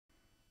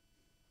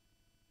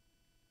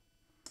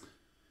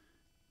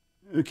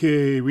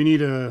Okay, we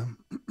need a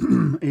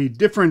a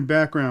different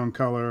background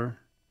color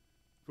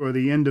for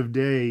the end of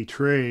day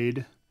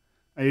trade.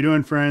 How you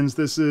doing, friends?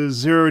 This is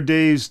 0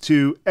 days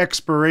to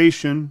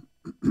expiration,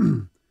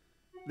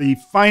 the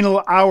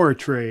final hour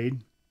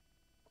trade.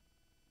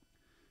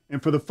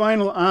 And for the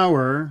final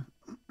hour,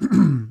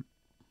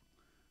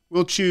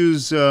 we'll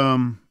choose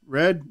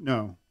red.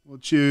 No, we'll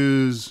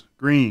choose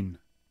green.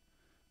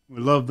 We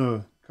love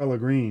the color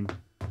green.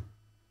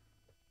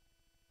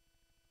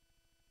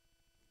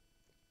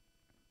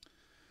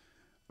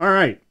 All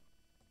right.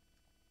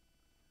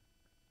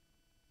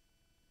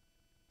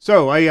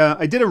 So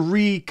I did a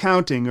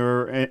recounting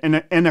or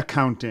an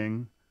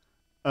accounting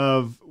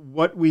of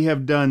what we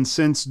have done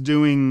since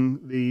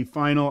doing the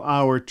final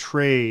hour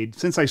trade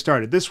since I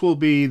started. This will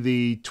be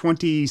the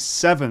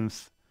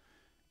 27th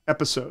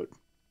episode.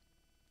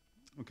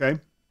 Okay.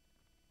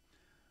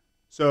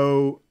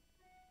 So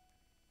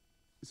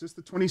is this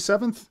the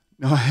 27th?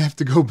 No, I have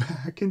to go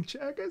back and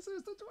check. Is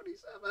this the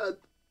 27th?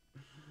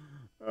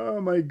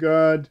 Oh my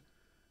God.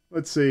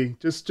 Let's see.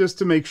 Just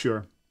to make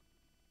sure.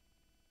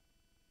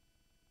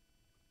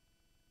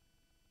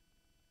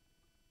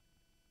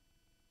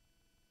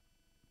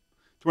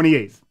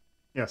 28th.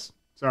 Yes,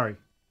 sorry.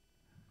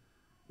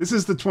 This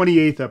is the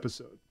 28th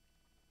episode.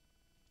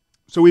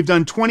 So we've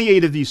done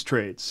 28 of these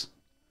trades.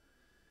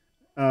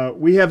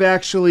 We have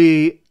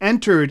actually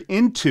entered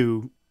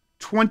into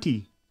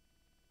 20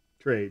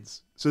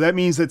 trades. So that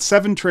means that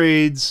 7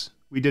 trades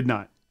we did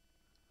not.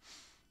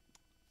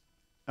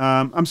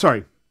 I'm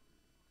sorry.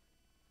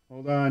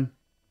 Hold on.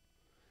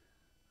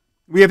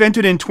 We have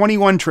entered in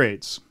 21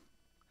 trades.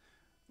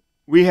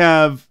 We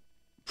have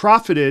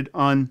profited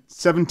on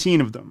 17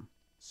 of them.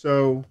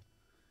 So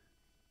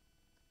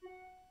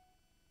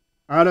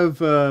out of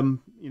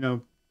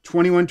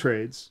 21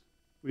 trades,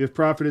 we have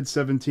profited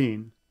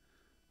 17.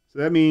 So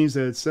that means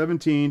that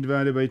 17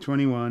 divided by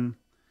 21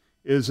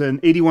 is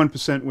an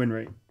 81% win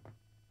rate.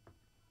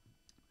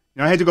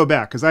 Now I had to go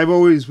back because I've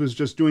always was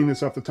just doing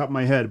this off the top of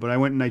my head, but I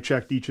went and I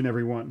checked each and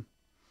every one.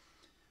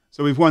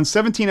 So we've won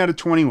 17 out of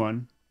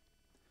 21.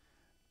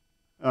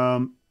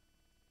 And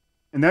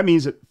that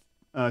means that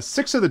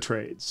 6 of the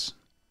trades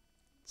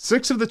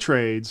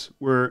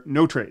were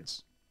no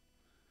trades.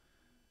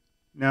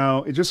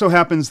 Now, it just so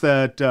happens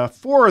that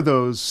 4 of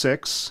those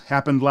 6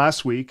 happened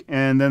last week,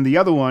 and then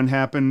another one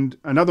happened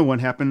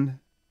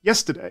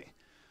yesterday.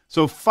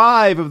 So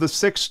 5 of the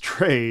 6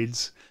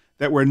 trades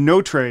that were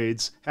no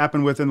trades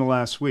happened within the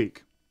last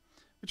week,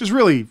 which is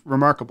really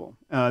remarkable.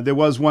 There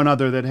was one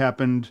other that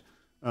happened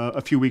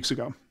a few weeks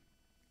ago.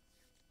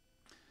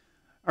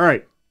 All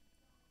right.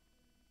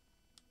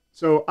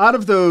 So out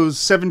of those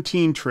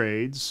 17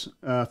 trades,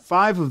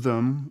 5 of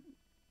them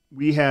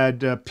we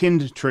had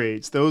pinned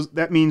trades.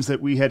 That means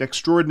that we had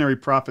extraordinary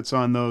profits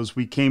on those.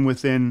 We came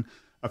within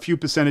a few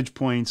percentage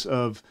points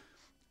of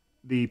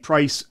the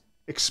price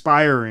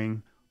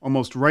expiring,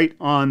 almost right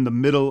on the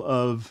middle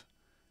of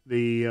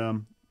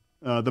the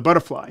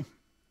butterfly.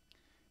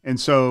 And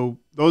so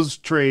those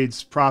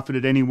trades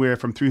profited anywhere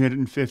from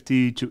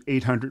 350 to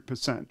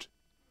 800%.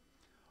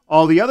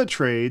 All the other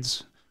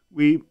trades,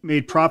 we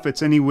made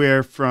profits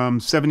anywhere from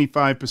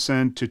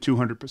 75% to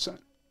 200%.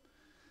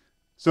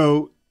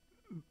 So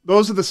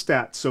those are the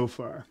stats so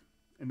far,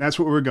 and that's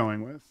what we're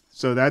going with.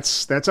 So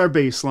that's our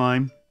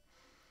baseline.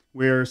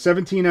 We're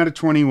 17 out of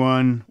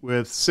 21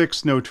 with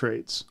 6 no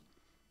trades.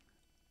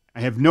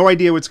 I have no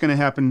idea what's going to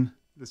happen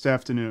this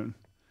afternoon.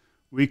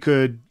 We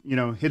could,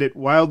 hit it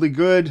wildly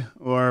good,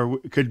 or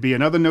it could be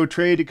another no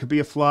trade. It could be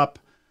a flop.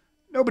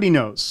 Nobody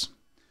knows.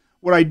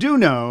 What I do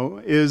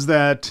know is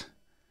that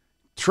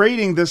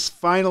trading this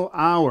final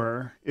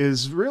hour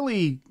is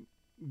really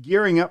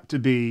gearing up to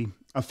be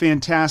a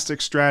fantastic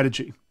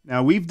strategy.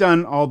 Now, we've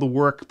done all the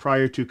work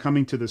prior to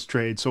coming to this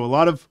trade, so a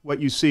lot of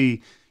what you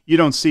see, you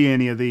don't see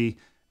any of the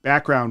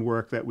background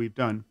work that we've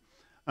done.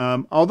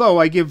 Although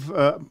I give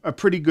a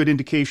pretty good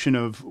indication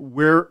of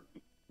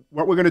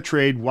what we're going to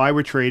trade, why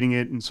we're trading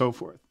it, and so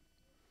forth.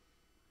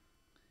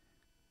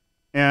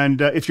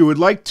 And if you would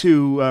like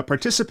to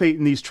participate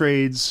in these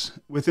trades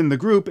within the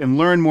group and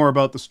learn more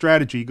about the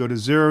strategy, go to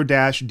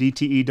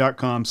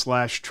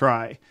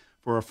 0-dte.com/try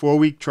for a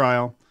 4-week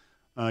trial.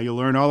 You'll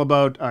learn all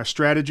about our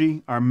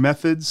strategy, our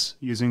methods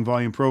using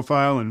volume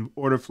profile and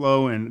order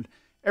flow and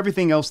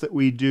everything else that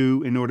we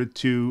do in order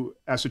to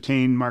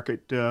ascertain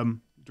market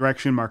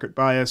direction, market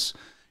bias.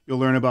 You'll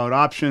learn about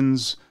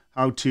options,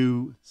 how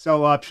to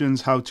sell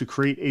options, how to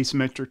create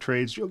asymmetric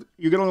trades.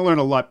 You're going to learn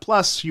a lot.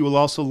 Plus, you will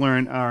also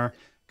learn our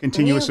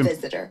continuous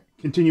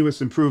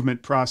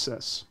improvement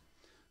process.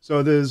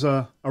 So there's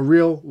a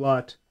real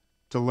lot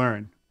to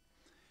learn.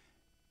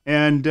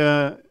 And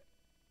so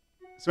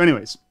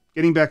anyways,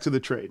 getting back to the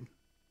trade.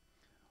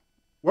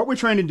 What we're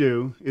trying to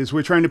do is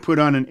we're trying to put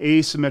on an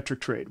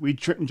asymmetric trade. We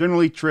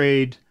generally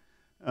trade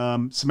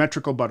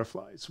symmetrical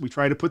butterflies. We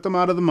try to put them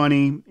out of the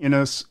money in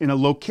a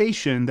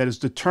location that is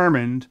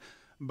determined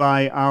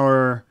by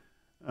our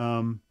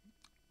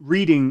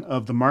reading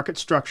of the market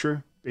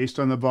structure based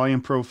on the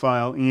volume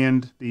profile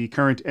and the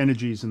current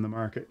energies in the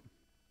market.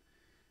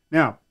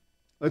 Now,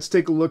 let's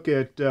take a look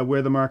at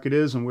where the market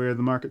is and where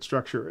the market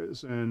structure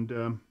is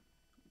and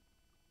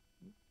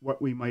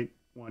what we might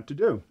want to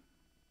do.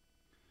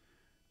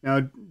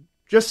 Now,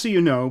 just so you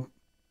know,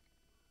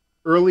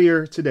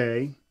 earlier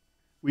today,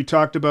 we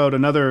talked about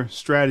another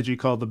strategy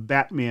called the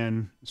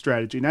Batman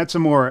strategy. And that's a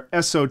more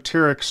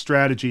esoteric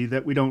strategy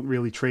that we don't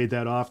really trade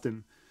that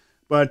often.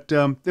 But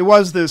there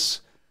was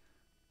this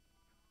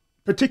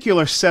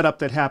particular setup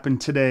that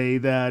happened today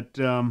that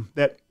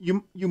that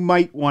you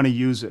might want to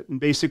use it. And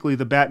basically,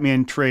 the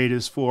Batman trade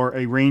is for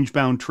a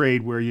range-bound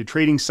trade where you're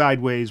trading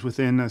sideways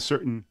within a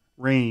certain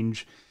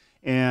range,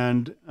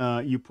 and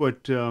you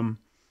put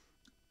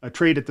a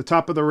trade at the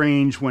top of the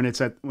range when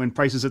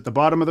price is at the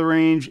bottom of the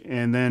range,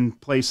 and then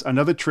place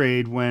another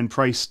trade when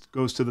price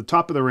goes to the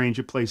top of the range.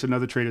 You place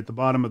another trade at the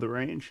bottom of the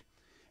range,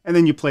 and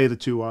then you play the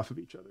two off of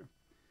each other.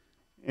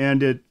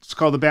 And it's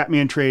called the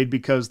Batman trade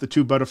because the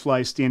two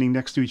butterflies standing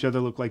next to each other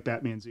look like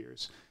Batman's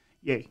ears.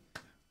 Yay.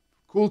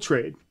 Cool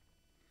trade.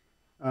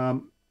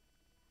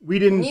 We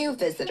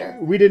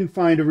didn't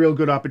find a real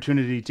good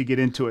opportunity to get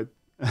into it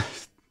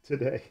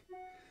today.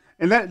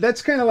 And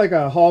that's kind of like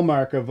a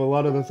hallmark of a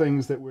lot of the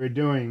things that we're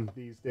doing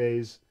these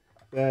days,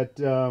 that,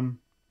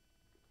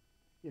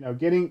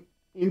 getting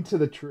into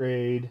the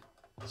trade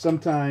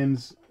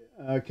sometimes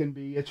can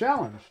be a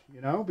challenge,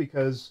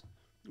 because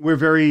we're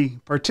very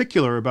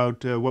particular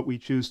about what we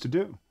choose to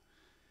do.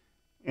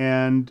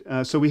 And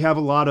so we have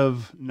a lot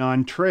of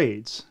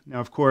non-trades. Now,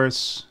 of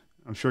course,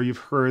 I'm sure you've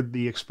heard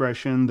the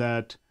expression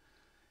that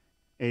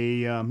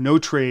a no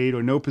trade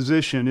or no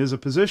position is a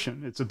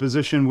position. It's a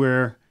position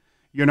where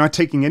you're not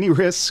taking any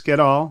risk at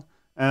all,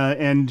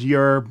 and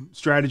your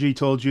strategy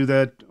told you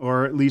that,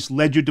 or at least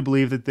led you to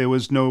believe that there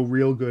was no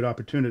real good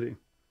opportunity.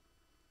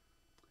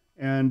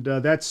 And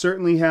that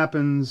certainly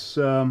happens.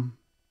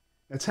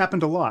 That's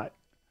happened a lot.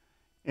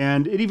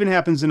 And it even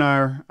happens in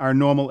our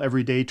normal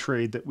everyday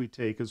trade that we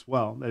take as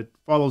well. That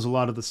follows a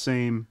lot of the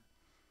same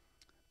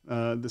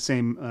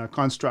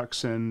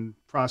constructs and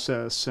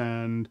process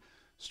and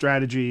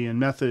strategy and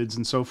methods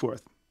and so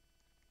forth.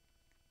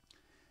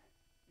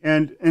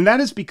 And that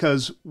is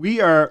because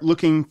we are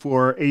looking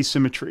for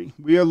asymmetry.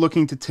 We are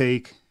looking to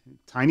take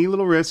tiny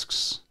little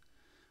risks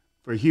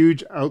for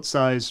huge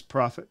outsized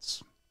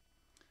profits.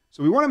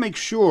 So we want to make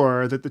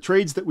sure that the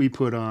trades that we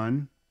put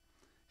on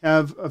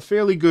have a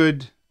fairly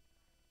good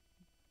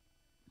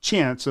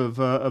chance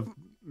of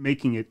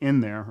making it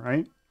in there,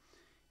 right?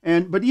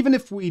 But even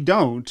if we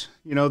don't,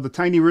 the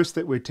tiny risk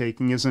that we're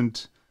taking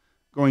isn't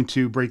going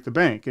to break the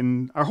bank.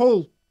 And our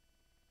whole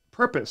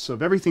purpose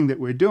of everything that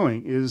we're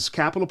doing is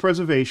capital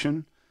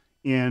preservation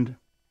and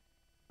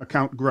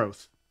account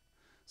growth.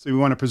 So we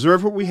want to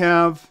preserve what we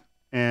have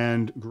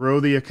and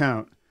grow the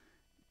account.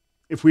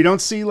 If we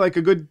don't see like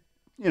a good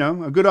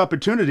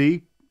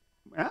opportunity,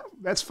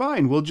 that's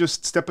fine. We'll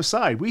just step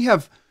aside. We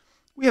have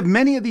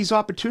many of these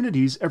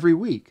opportunities every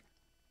week.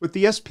 With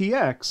the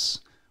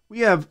SPX, we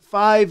have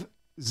 5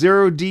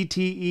 0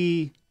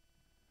 DTE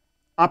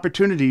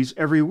opportunities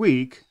every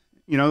week.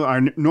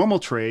 Our normal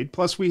trade,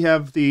 plus we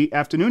have the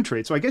afternoon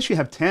trade. So I guess you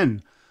have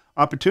 10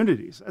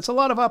 opportunities. That's a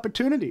lot of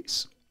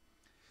opportunities.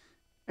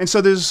 And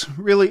so there's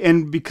really,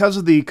 and because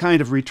of the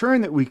kind of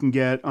return that we can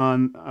get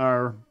on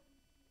our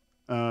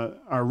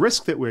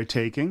risk that we're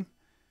taking,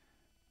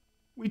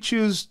 we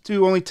choose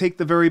to only take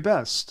the very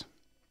best,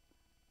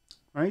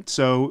 right?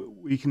 So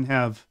we can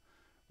have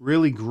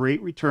really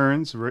great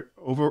returns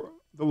over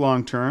the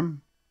long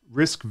term,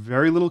 risk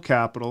very little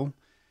capital,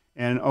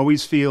 and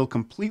always feel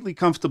completely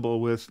comfortable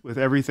with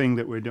everything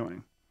that we're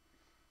doing,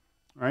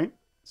 right?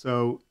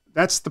 So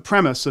that's the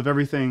premise of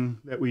everything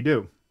that we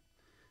do.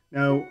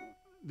 Now,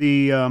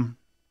 the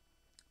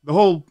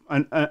whole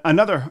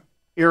another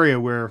area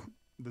where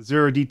the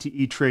zero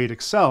DTE trade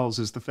excels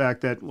is the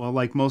fact that, well,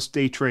 like most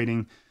day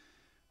trading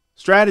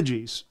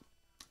strategies,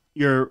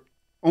 you're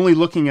only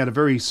looking at a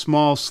very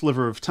small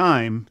sliver of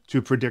time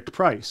to predict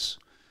price.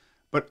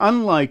 But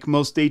unlike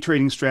most day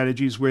trading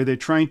strategies where they're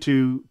trying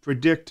to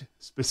predict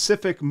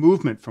specific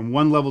movement from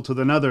one level to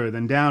another,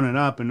 then down and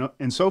up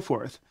and so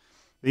forth,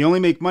 they only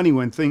make money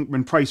when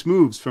price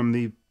moves from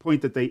the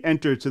point that they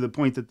enter to the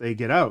point that they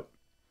get out.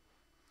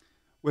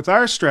 With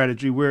our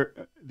strategy,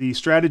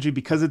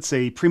 because it's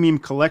a premium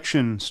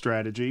collection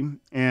strategy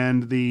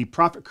and the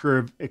profit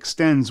curve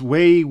extends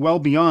well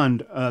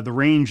beyond the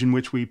range in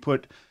which we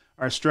put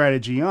our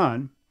strategy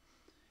on,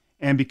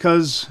 and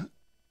because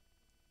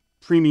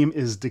premium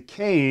is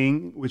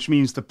decaying, which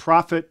means the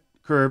profit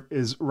curve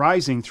is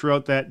rising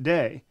throughout that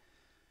day,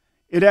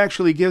 it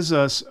actually gives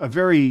us a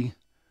very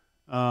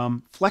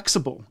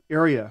flexible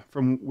area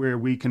from where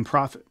we can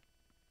profit,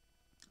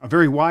 a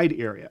very wide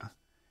area.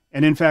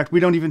 And in fact, we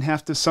don't even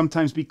have to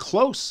sometimes be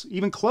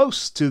even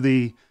close to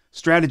the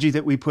strategy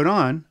that we put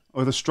on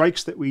or the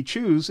strikes that we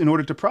choose in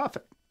order to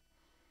profit.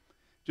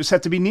 Just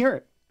have to be near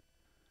it.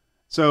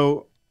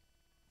 So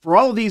for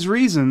all of these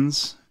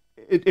reasons,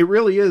 it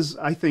really is,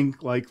 I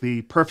think, like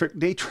the perfect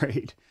day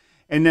trade.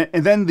 And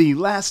then the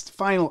last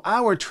final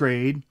hour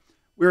trade,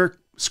 we're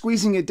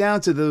squeezing it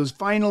down to those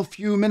final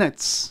few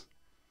minutes.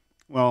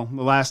 Well,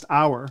 the last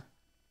hour.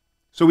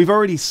 So we've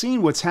already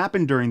seen what's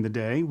happened during the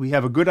day. We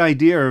have a good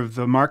idea of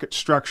the market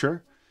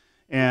structure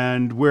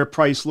and where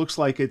price looks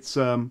like it's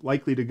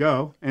likely to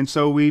go. And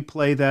so we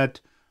play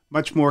that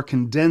much more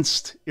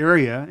condensed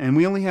area, and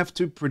we only have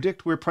to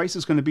predict where price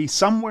is going to be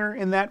somewhere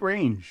in that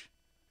range.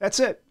 That's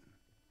it.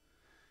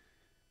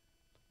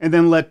 And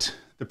then let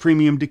the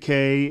premium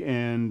decay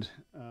and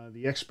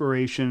the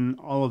expiration,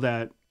 all of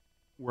that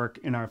work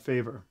in our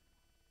favor.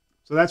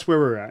 So that's where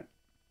we're at.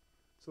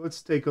 So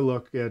let's take a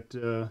look at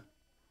the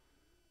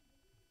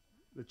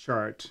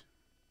chart.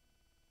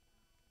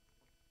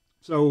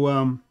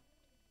 So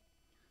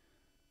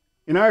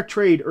in our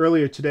trade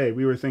earlier today,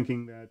 we were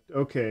thinking that,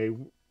 okay,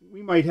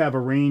 we might have a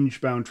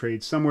range-bound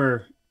trade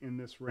somewhere in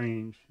this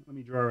range. Let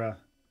me draw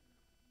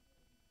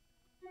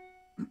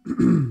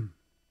a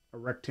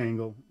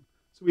rectangle.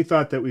 So we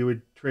thought that we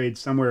would trade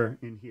somewhere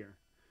in here,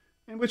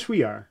 in which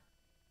we are.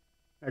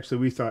 Actually,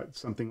 we thought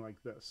something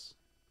like this.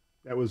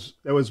 That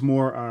was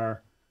more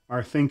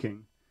our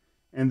thinking.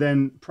 And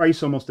then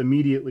price almost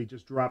immediately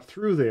just dropped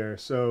through there.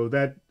 So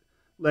that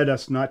led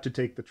us not to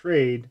take the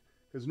trade,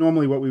 because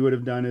normally what we would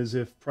have done is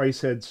if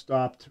price had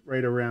stopped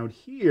right around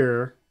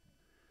here,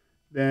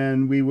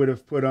 then we would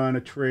have put on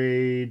a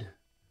trade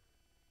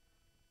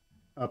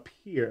up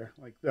here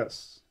like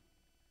this,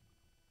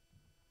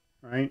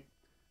 right?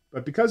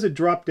 But because it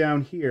dropped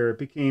down here, it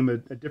became a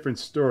different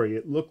story.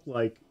 It looked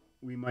like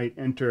we might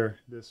enter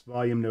this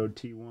volume node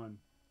T1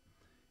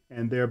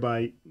 and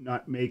thereby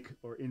not make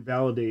or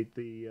invalidate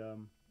the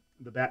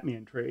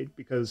Batman trade,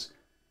 because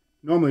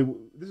normally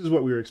this is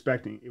what we were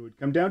expecting. It would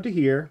come down to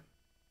here,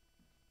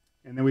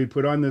 and then we'd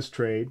put on this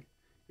trade.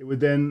 It would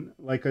then,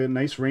 like a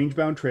nice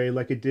range-bound trade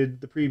like it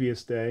did the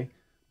previous day,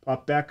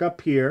 pop back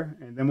up here,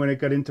 and then when it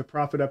got into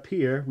profit up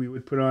here, we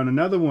would put on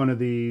another one of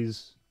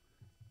these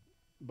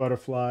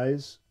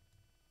butterflies.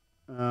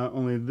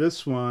 Only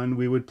this one,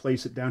 we would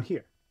place it down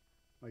here,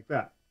 like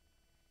that.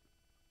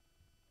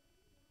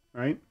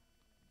 Right?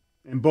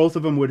 And both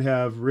of them would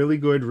have really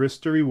good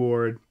risk to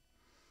reward,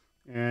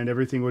 and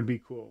everything would be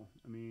cool.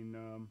 I mean,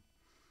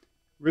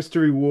 risk to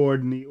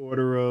reward in the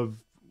order of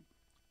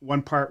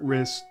 1 part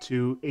risk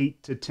to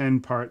 8 to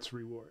 10 parts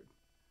reward.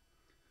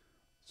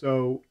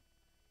 So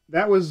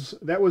that was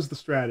the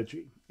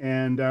strategy.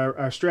 And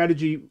our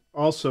strategy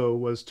also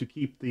was to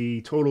keep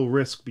the total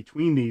risk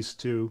between these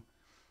two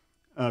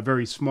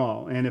very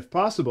small. And if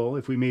possible,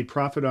 if we made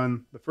profit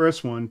on the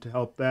first one, to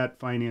help that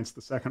finance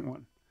the second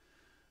one.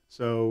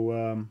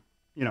 So,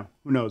 you know,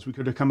 who knows? We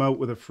could have come out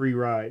with a free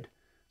ride.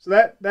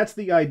 So that's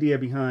the idea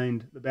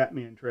behind the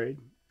Batman trade.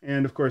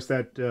 And of course,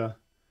 that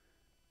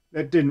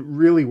didn't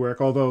really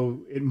work,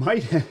 although it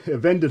might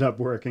have ended up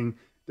working.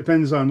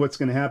 Depends on what's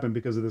going to happen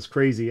because of this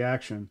crazy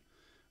action.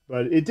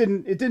 But it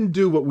didn't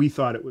do what we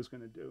thought it was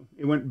going to do.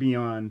 It went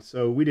beyond,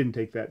 so we didn't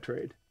take that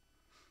trade.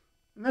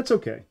 And that's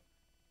okay.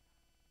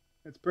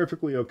 That's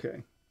perfectly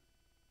okay.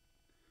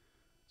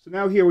 So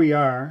now here we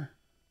are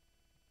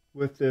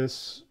with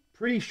this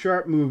pretty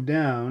sharp move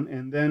down,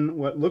 and then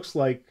what looks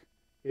like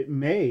it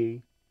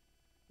may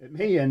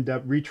end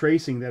up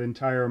retracing that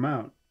entire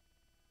amount.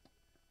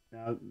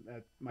 Now,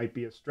 that might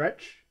be a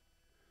stretch.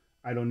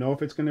 I don't know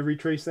if it's going to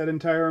retrace that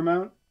entire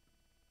amount.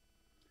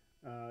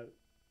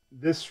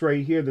 This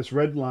right here, this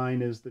red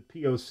line, is the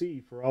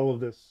POC for all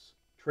of this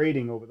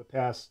trading over the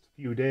past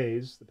few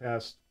days, the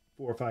past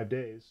 4 or 5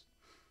 days.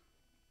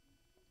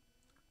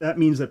 That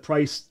means that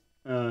price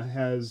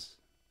has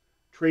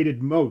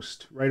traded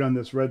most right on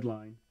this red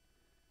line.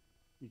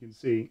 You can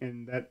see,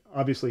 and that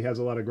obviously has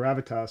a lot of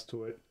gravitas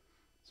to it.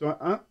 So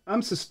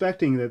I'm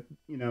suspecting that,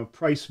 you know,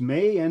 price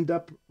may end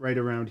up right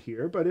around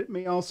here, but it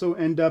may also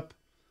end up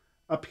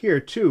here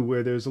too,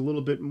 where there's a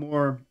little bit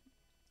more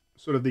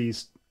sort of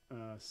these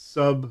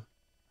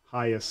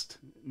sub-highest,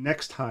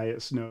 next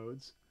highest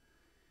nodes.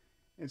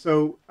 And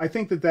so I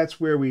think that that's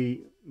where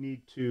we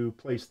need to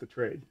place the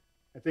trade.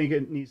 I think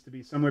it needs to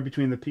be somewhere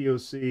between the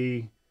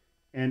POC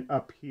and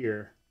up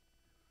here.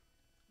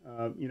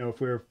 You know,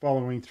 if we're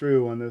following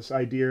through on this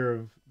idea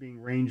of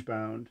being range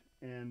bound.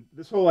 And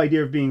this whole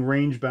idea of being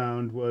range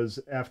bound was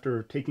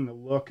after taking a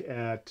look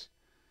at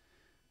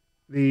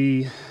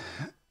the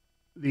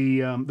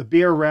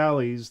bear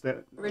rallies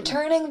that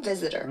returning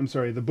visitor. I'm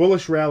sorry, the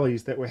bullish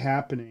rallies that were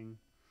happening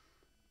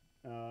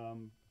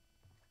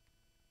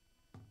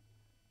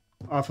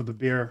off of the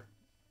bear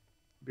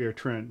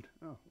trend.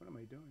 Oh, what am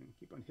I doing? I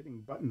keep on hitting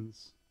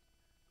buttons.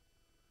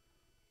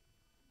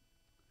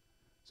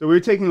 So we were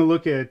taking a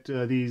look at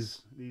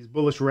these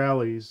bullish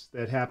rallies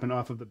that happen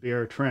off of the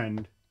bear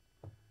trend,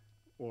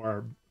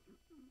 or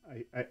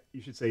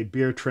you should say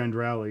bear trend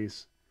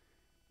rallies,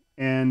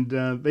 and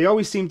they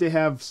always seem to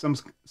have some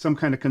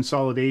kind of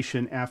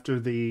consolidation after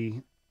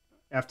the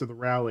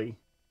rally,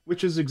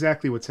 which is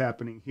exactly what's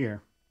happening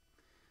here.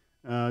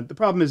 The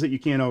problem is that you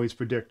can't always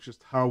predict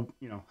just how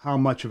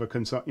much of a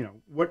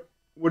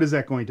what is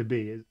that going to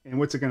be, and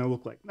what's it going to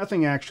look like.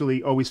 Nothing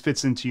actually always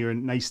fits into your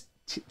nice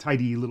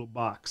tidy little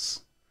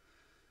box.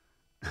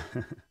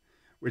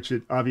 Which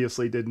it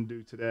obviously didn't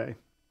do today.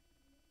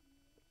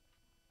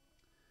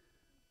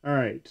 All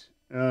right,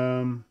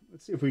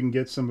 let's see if we can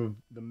get some of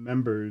the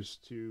members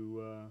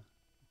to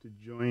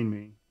join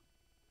me.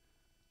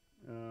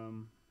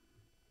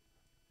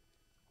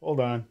 Hold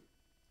on.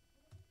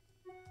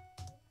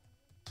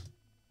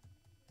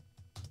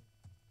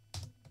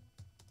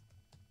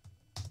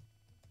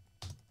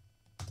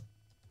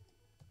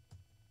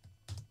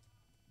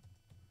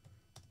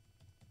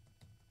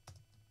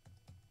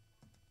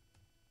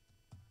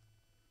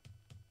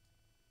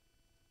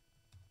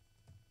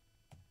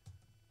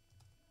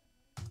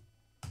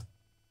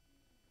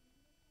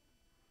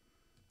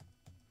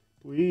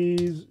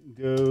 Please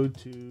go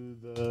to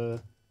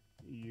the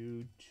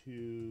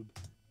YouTube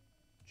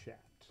chat.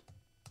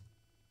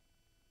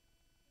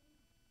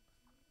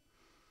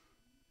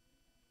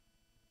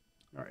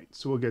 All right,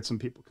 so we'll get some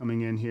people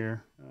coming in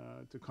here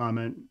to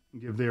comment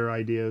and give their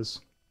ideas.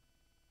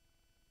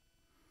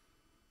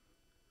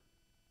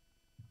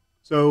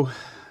 So,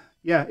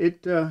 yeah,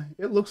 it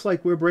looks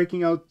like we're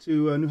breaking out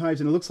to new highs,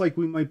 and it looks like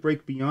we might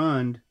break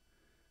beyond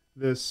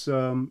this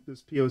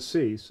this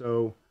POC.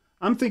 So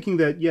I'm thinking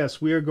that yes,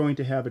 we are going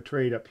to have a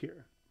trade up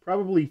here,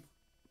 probably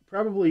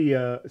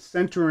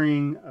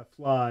centering a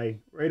fly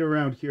right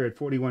around here at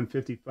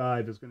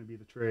 41.55 is going to be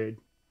the trade.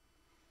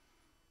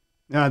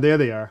 Ah, there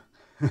they are.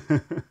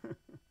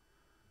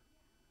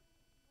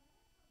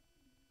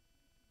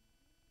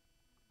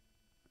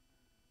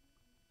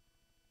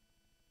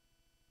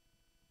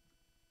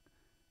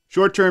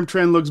 Short-term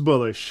trend looks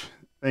bullish.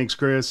 Thanks,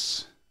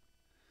 Chris.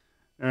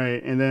 All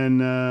right, and then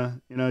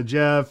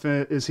Jeff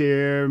is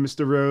here,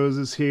 Mr. Rose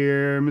is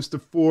here,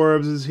 Mr.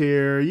 Forbes is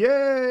here.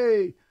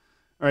 Yay!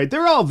 All right,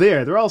 they're all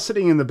there. They're all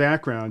sitting in the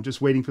background, just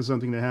waiting for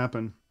something to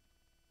happen.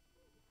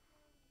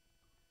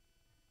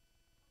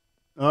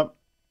 Oh,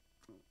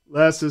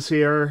 Les is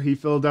here. He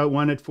filled out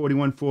one at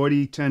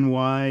 41.40, 10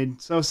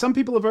 wide. So some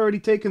people have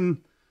already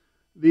taken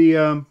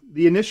the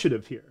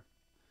initiative here.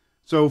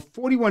 So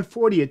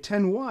 41.40 at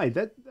 10 wide.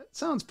 That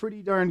sounds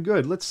pretty darn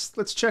good. Let's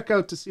check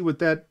out to see what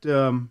that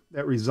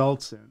that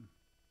results in.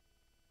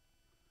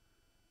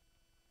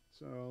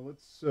 So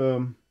let's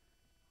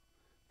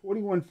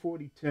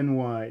 41.40, 10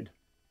 wide.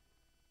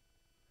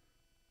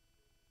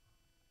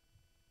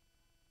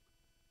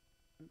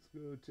 Let's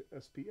go to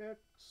SPX.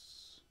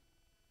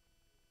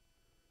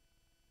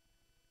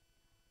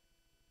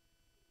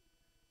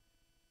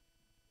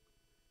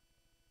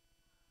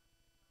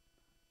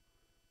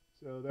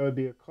 So that would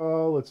be a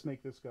call. Let's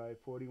make this guy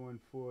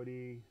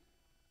 41.40.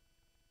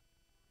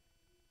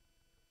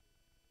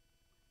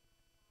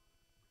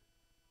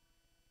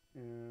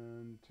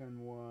 And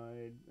 10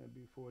 wide, that'd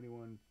be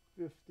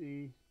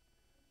 41.50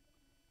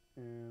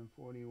 and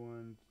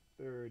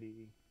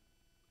 41.30.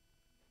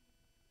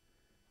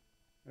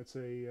 That's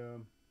a,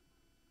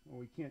 well,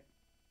 we can't,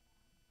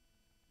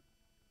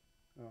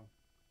 oh,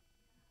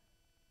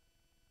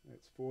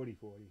 that's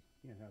 40.40.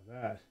 Can't have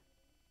that.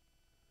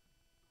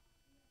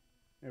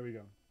 There we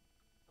go.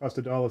 Cost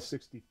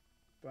 $1.65,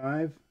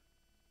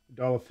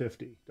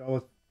 $1.50,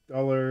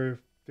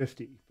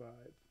 $1.55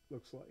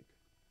 looks like.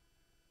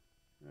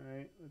 All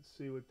right, let's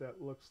see what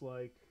that looks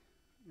like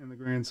in the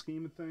grand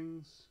scheme of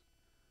things.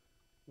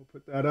 We'll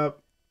put that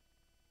up.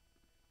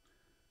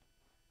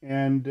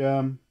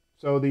 And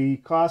so the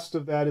cost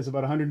of that is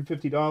about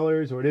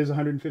 $150, or it is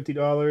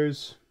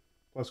 $150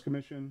 plus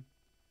commission.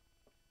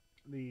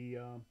 The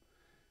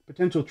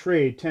potential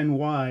trade 10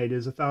 wide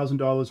is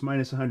 $1,000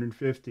 minus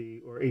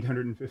 $150, or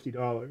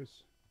 $850.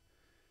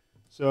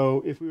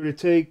 So if we were to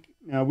take,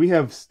 now we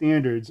have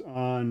standards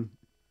on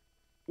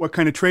what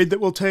kind of trade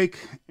that we'll take,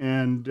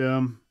 and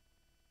all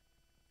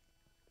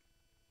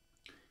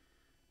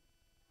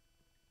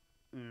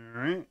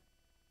right.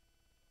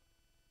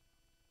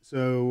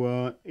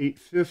 So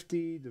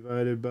 850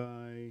 divided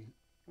by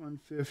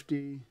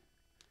 150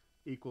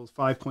 equals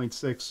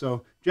 5.6.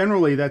 So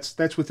generally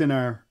that's within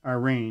our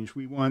range.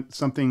 We want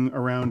something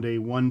around a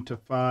 1 to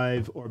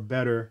 5 or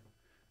better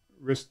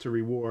risk to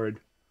reward.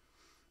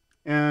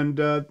 And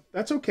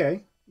that's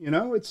okay. You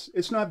know,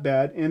 it's not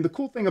bad. And the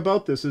cool thing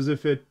about this is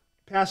if it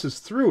passes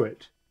through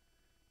it,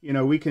 you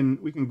know, we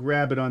can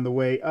grab it on the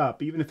way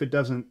up, even if it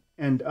doesn't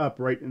end up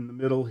right in the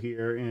middle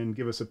here and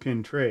give us a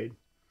pin trade.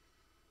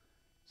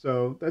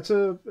 So that's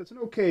an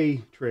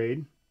okay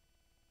trade.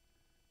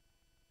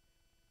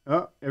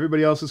 Oh,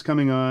 everybody else is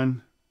coming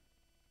on.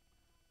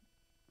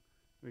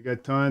 We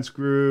got Todd's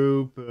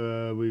group.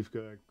 We've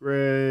got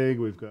Greg.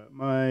 We've got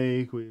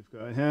Mike. We've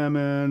got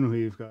Hammond.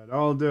 We've got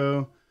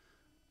Aldo.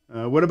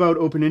 What about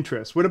open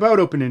interest? What about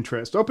open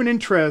interest? Open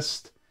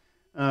interest,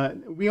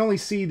 we only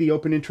see the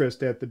open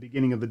interest at the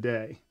beginning of the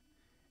day.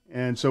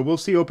 And so we'll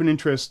see open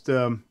interest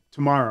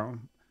tomorrow.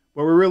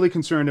 What we're really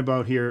concerned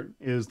about here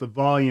is the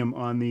volume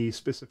on the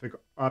specific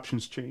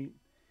options chain.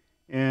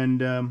 And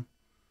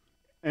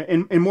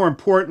more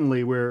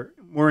importantly, we're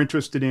more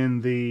interested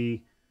in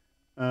the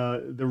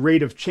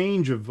rate of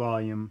change of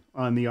volume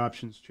on the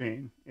options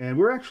chain. And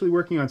we're actually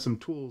working on some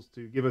tools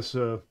to give us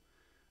a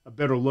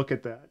better look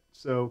at that.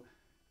 So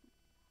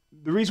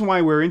the reason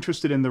why we're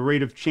interested in the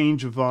rate of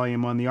change of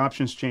volume on the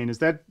options chain is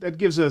that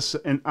gives us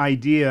an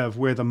idea of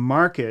where the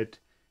market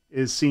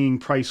is seeing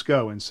price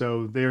go, and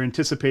so they're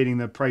anticipating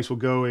that price will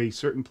go a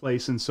certain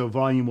place, and so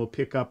volume will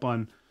pick up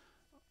on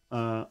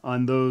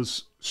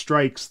those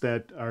strikes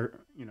that are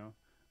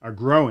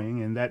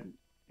growing, and that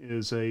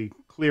is a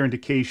clear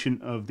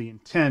indication of the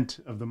intent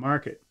of the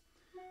market.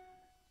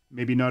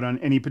 Maybe not on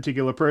any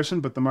particular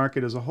person, but the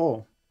market as a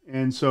whole.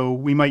 And so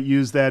we might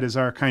use that as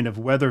our kind of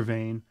weather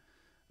vane.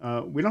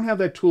 We don't have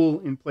that tool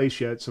in place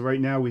yet, so right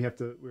now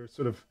we're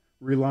sort of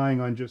relying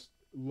on just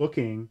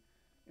looking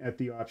at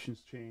the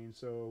options chain.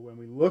 So when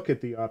we look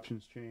at the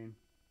options chain,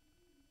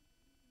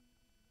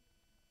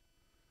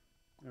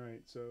 all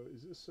right, so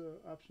is this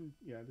option?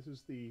 Yeah, this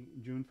is the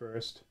June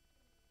 1st.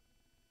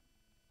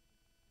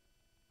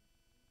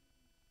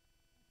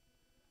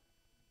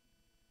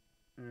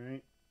 All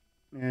right,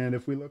 and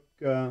if we look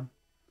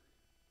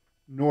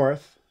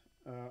north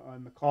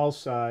on the call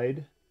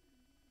side,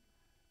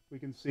 we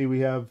can see we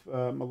have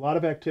a lot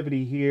of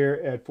activity here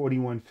at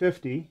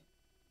 4150.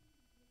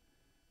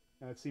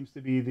 It seems to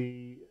be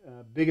the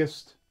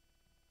biggest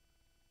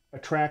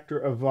attractor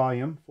of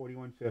volume,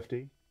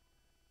 4150.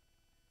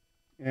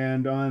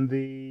 And on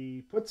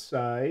the put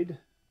side,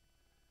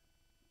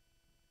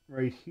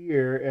 right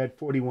here at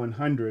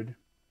 4100,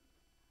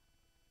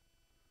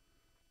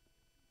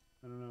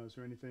 I don't know, is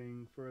there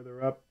anything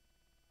further up?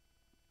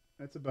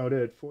 That's about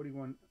it.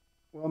 41,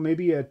 well,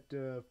 maybe at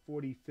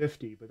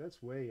 4050, but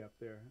that's way up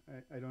there.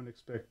 I don't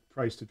expect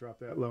price to drop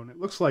that low. And it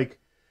looks like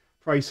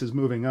price is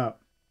moving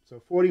up. So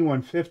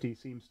 4150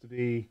 seems to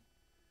be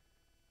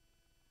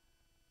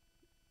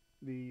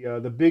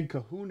the big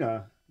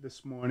kahuna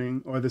this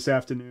morning or this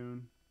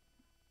afternoon,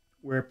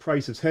 where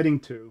price is heading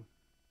to.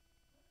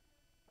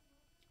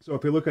 So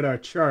if we look at our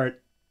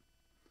chart,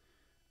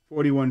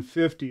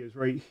 4150 is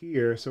right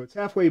here. So it's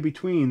halfway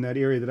between that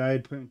area that I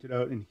had pointed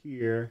out in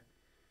here.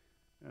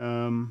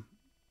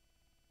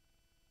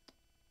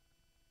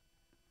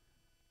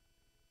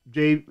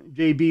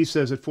 JB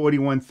says at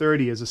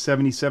 4130 is a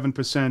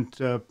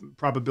 77%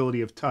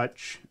 probability of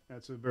touch.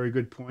 That's a very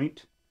good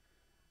point.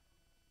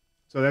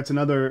 So that's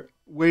another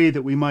way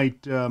that we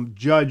might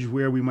judge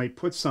where we might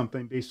put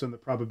something based on the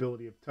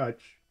probability of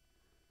touch.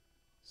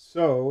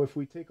 So if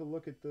we take a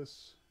look at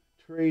this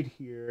trade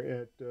here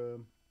at,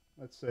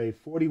 let's say,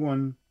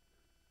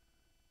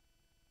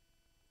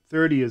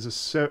 4130 is a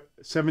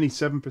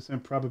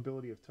 77%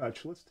 probability of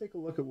touch. Let's take a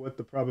look at what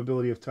the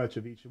probability of touch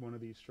of each one of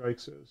these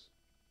strikes is.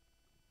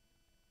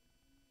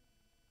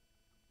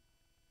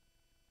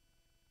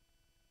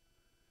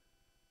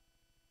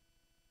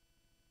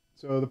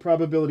 So the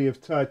probability of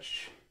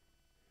touch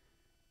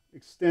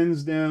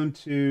extends down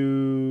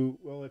to,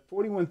 well, at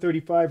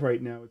 4135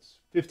 right now, it's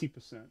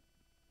 50%.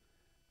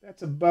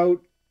 That's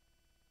about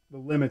the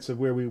limits of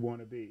where we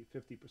want to be,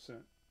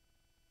 50%.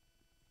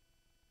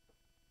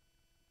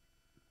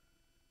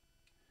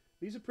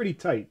 These are pretty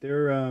tight.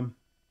 It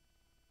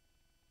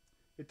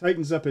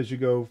tightens up as you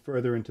go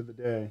further into the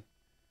day.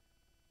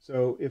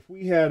 So if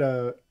we had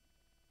a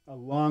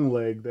long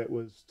leg that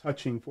was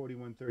touching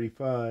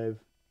 4135,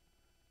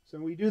 so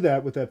we do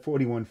that with that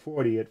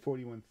 4140 at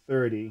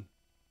 4130.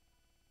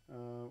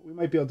 We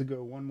might be able to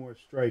go one more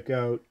strike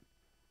out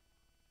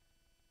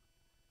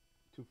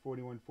to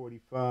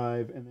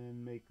 4145 and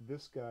then make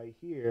this guy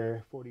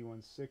here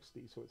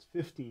 4160. So it's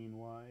 15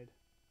 wide.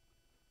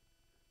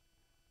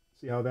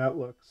 See how that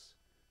looks.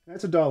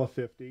 That's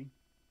 $1.50.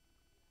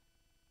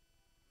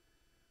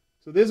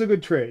 So there's a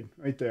good trade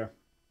right there.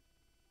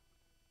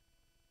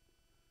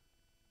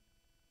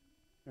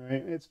 All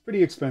right, it's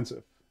pretty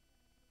expensive.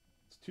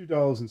 It's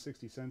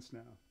 $2.60 now.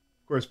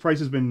 Of course, price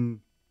has been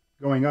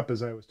going up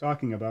as I was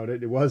talking about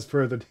it. It was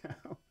further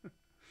down.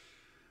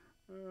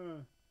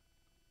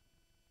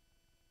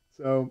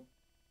 So,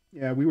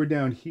 yeah, we were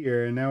down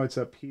here, and now it's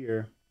up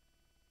here.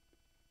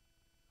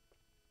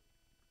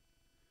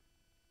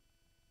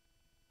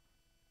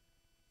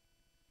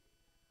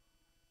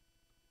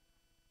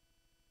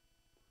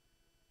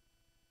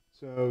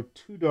 So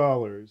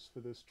 $2 for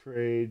this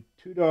trade.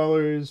 $2,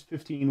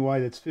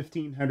 15Y, that's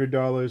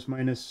 $1,500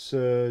 minus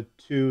 2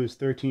 is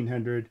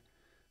 1,300.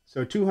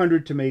 So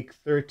 200 to make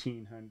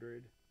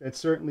 1,300. That's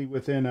certainly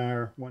within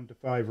our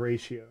 1-to-5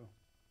 ratio,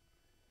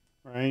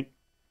 right?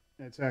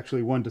 It's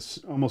actually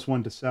almost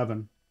 1 to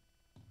 7.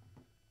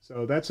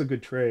 So that's a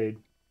good trade,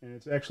 and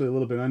it's actually a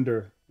little bit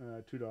under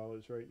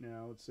 $2 right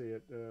now. Let's see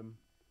at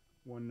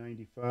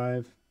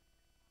 195.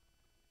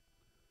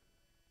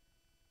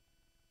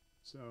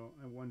 So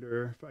I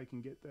wonder if I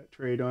can get that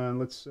trade on.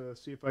 Let's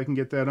see if I can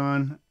get that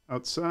on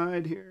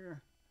outside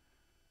here.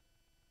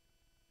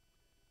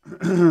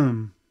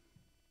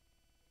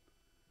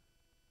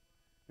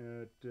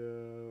 At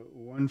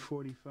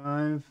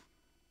 145.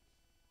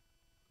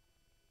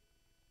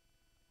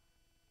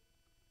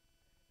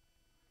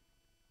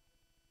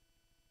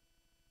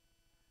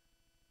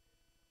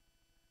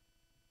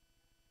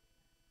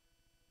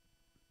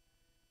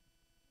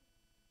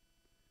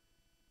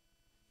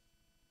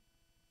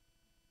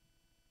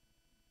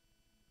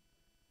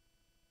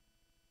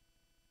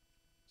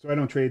 So I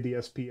don't trade the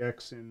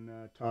SPX in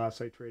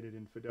TOS. I trade it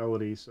in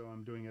Fidelity, so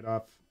I'm doing it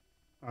off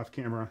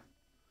camera.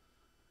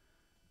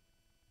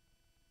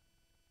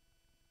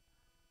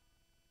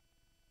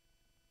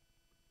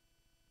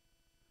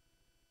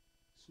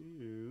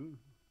 2,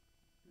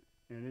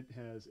 and it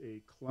has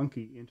a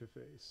clunky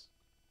interface.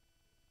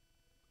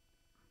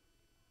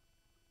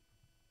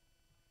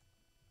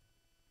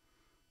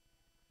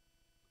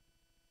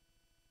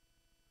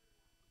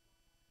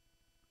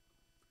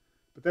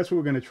 But that's what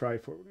we're going to try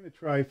for. We're going to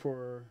try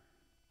for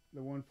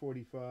the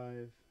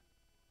 145.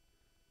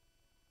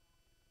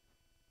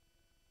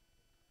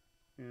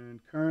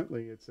 And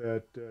currently it's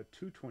at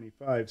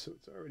 225, so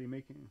it's already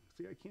making...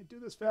 See, I can't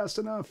do this fast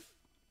enough.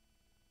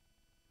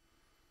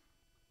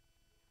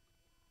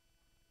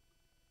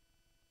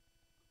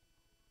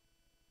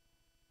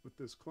 With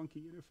this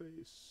clunky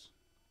interface.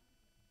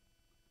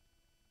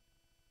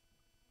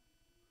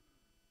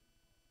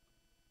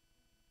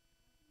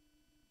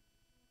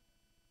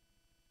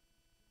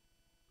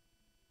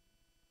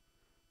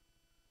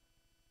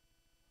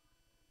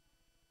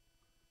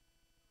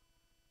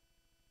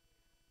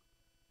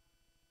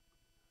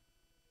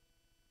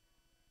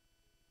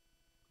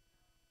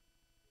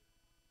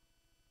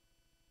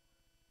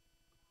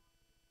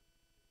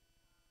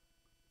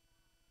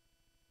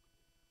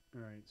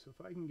 All right, so if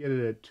I can get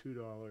it at $2,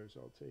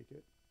 I'll take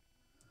it.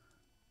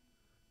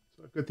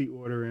 So I've got the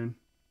order in.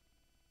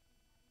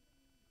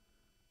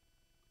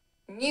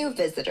 New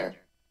visitor.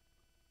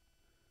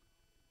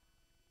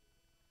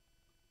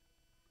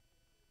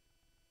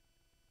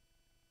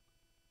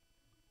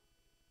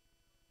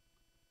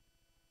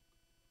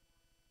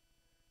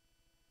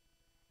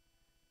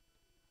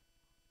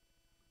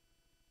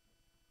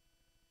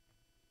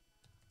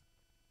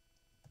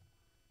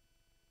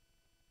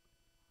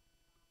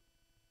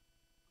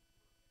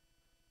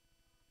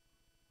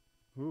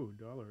 Ooh,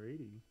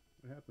 $1.80.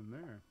 What happened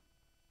there?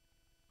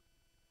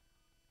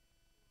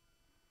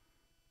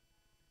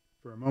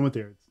 For a moment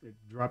there, it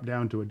dropped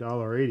down to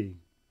 $1.80.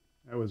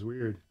 That was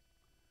weird.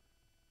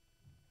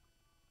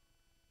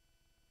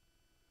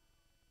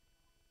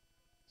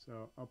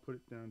 So I'll put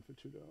it down for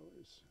 $2.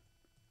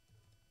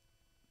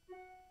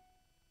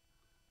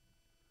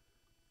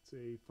 It's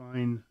a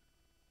fine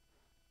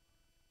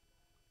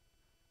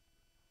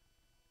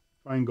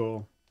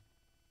goal.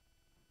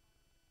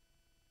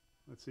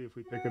 Let's see if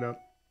we pick it up.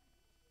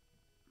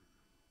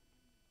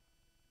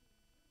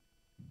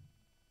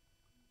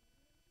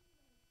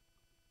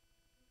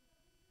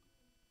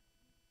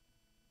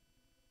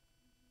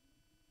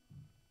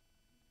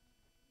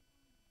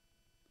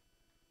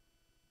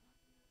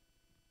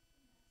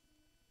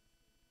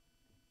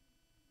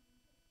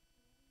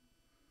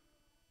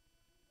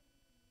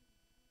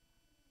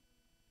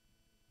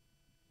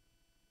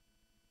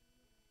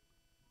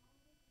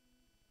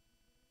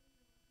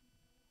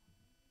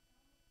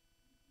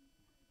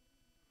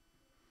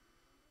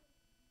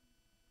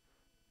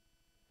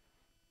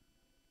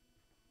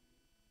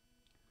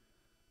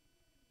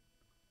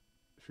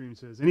 Stream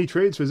says, any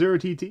trades for 0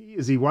 DTE?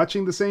 Is he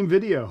watching the same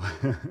video?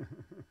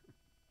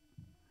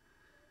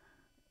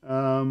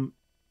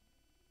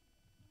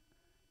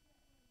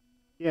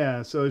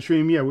 Yeah, so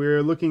Stream, yeah,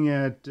 we're looking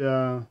at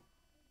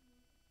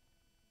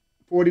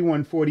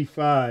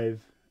 41.45,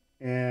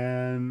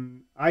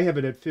 and I have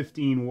it at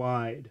 15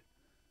 wide.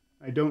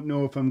 I don't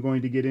know if I'm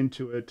going to get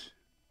into it.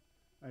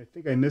 I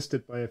think I missed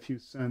it by a few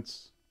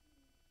cents.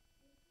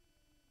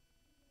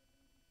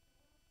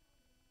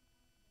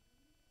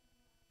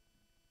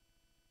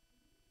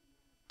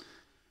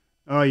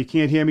 Oh, you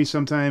can't hear me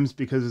sometimes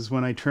because it's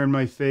when I turn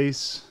my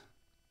face.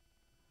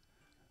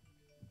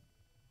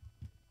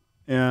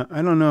 Yeah,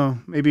 I don't know.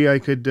 Maybe I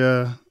could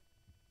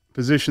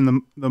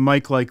position the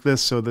mic like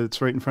this so that it's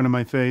right in front of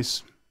my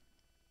face.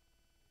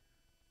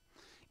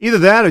 Either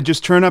that or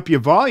just turn up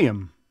your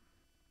volume.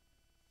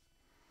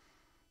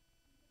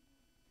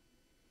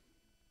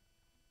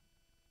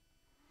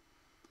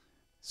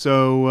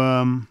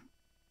 So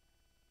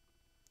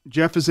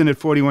Jeff is in at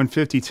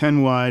 41.50,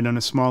 10 wide on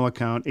a small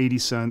account, 80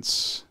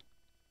 cents.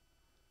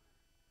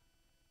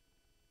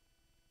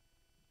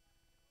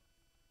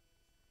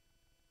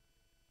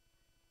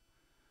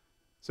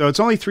 So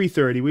it's only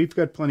 3:30. We've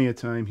got plenty of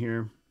time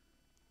here.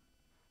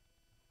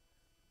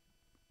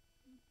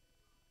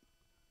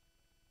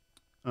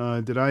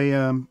 Did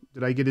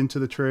I get into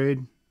the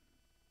trade?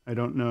 I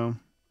don't know.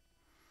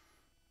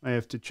 I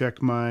have to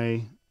check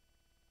my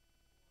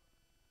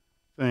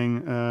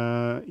thing.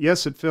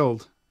 Yes, it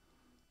filled.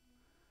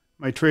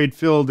 My trade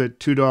filled at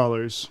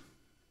 $2.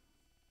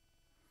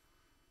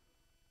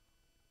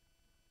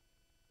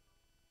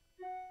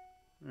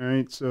 All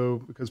right,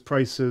 so because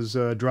price has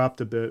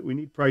dropped a bit, we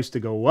need price to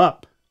go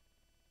up.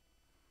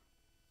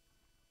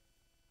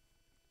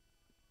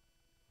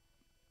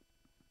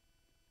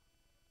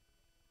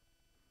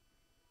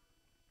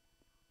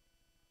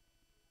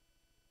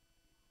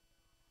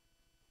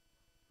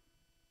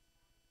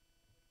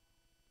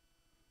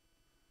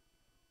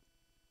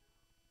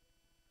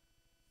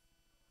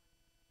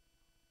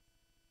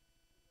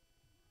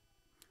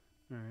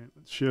 All right,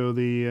 let's show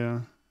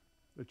the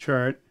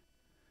chart.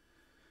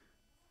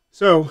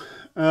 So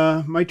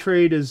my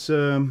trade is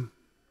currently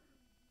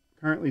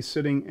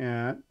sitting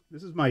at,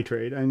 this is my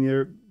trade. I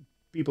mean,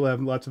 people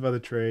have lots of other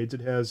trades. It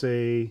has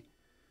a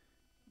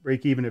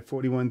break even at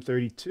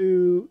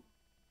 41.32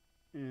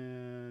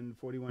 and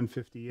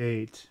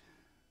 41.58.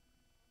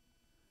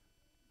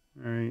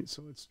 All right,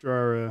 so let's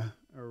draw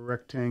a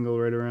rectangle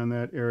right around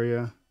that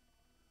area.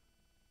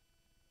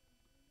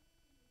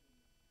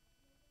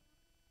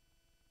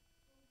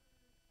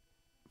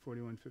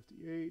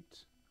 $41.58.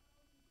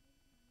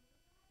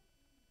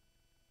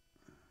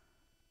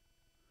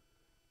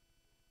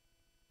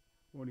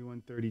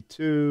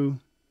 $41.32.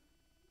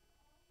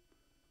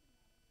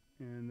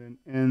 And then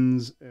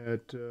ends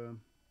at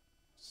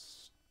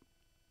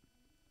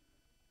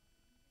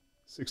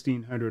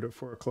 1600 at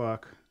 4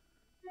 o'clock.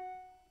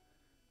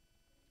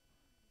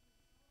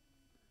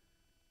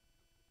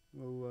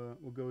 We'll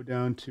go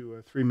down to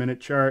a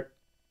 3-minute chart.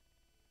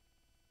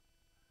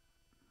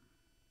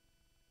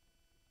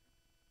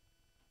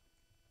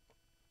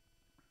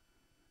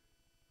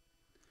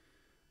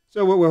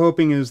 So what we're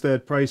hoping is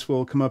that price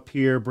will come up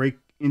here, break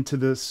into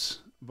this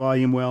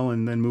volume well,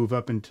 and then move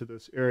up into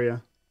this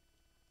area.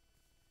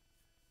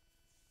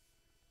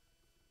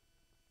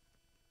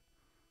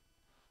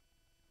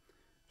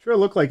 Sure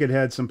looked like it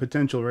had some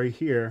potential right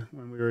here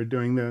when we were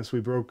doing this. We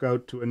broke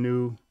out to a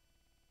new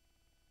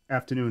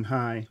afternoon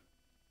high,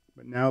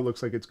 but now it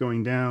looks like it's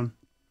going down.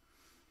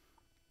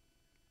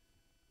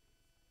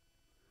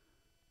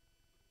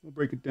 We'll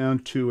break it down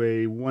to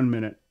a 1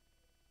 minute.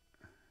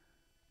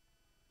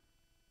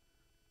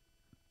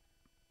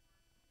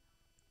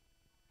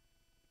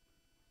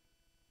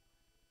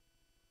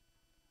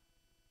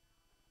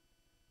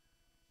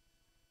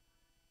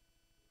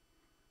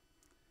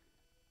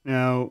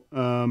 Now,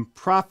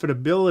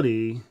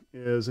 profitability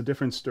is a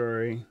different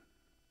story.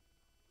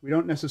 We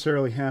don't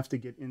necessarily have to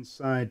get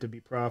inside to be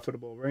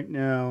profitable. Right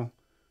now,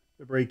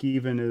 the break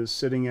even is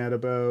sitting at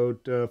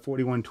about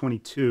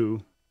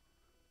 41.22.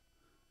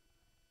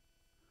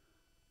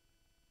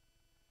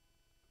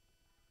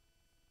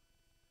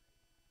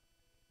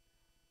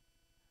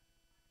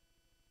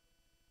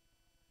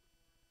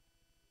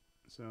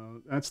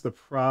 So that's the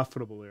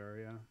profitable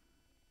area.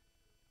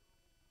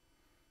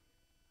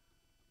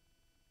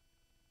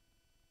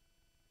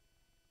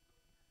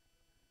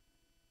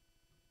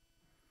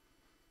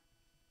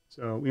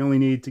 So we only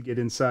need to get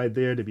inside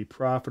there to be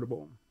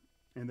profitable.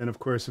 And then, of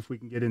course, if we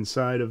can get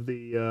inside of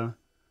the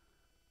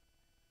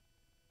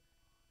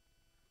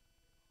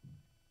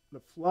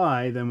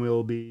fly, then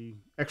we'll be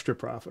extra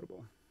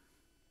profitable.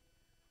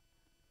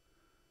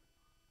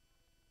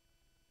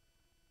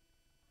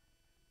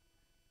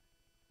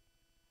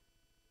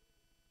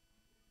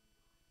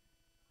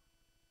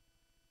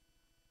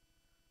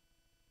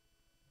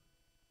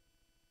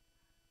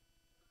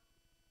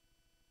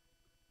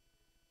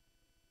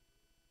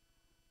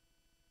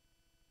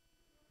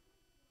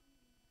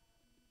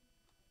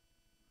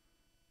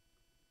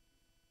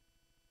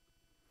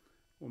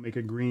 We'll make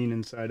a green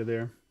inside of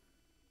there.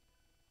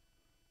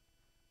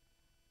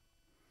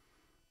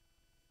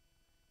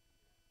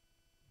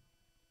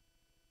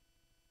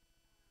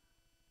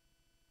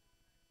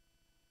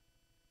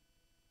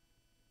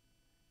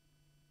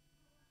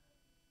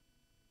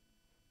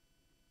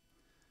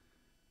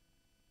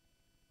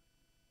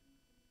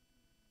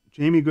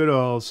 Jamie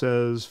Goodall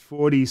says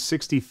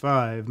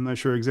 40.65. I'm not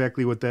sure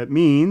exactly what that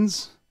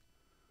means.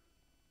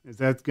 Is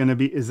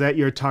that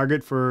your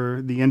target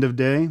for the end of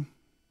day?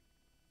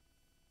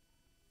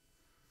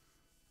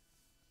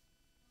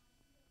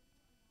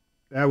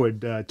 That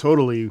would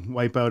totally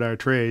wipe out our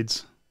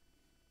trades.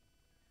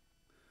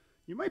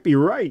 You might be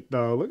right,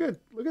 though. Look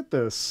at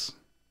this.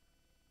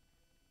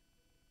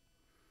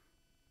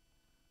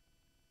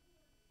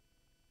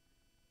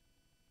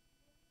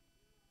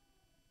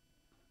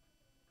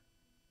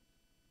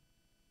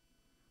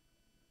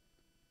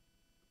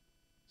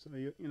 So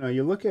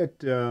you look at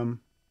the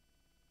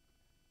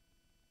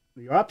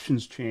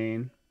options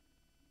chain.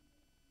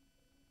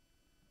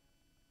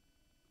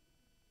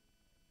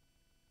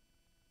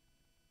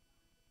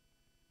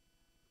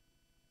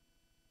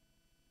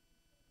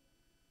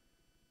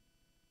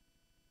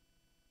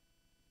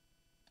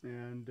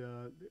 And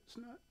it's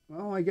not,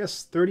 well, I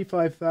guess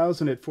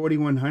 35,000 at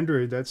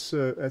 4,100. That's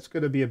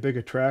going to be a big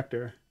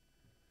attractor.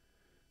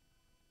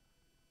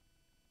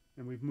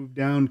 And we've moved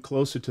down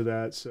closer to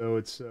that, so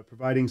it's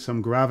providing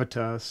some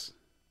gravitas.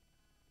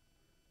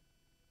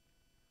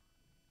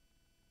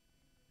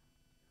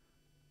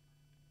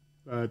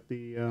 But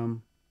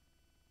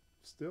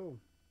still,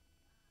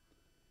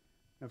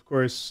 of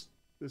course,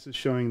 this is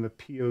showing the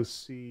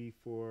POC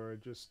for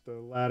just the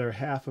latter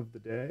half of the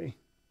day.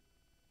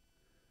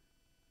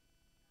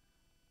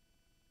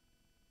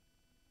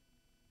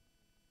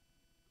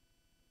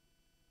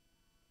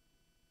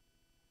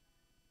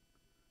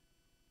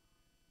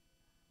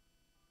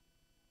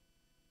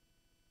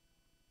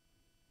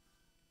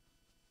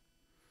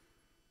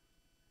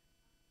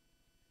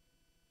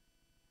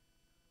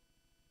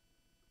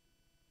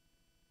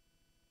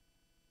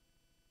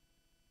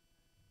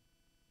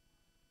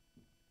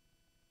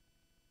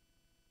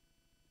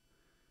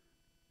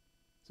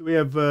 So we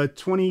have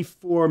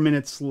 24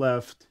 minutes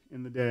left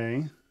in the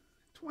day.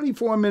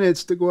 24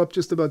 minutes to go up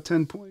just about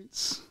 10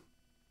 points.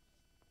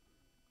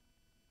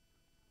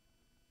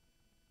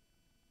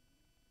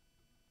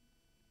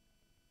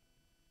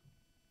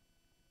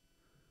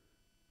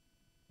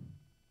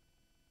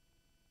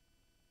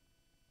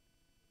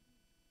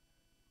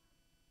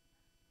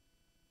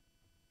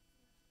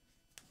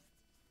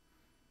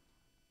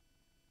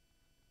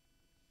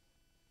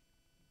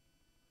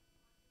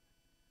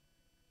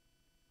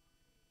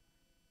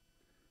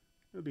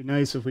 It'd be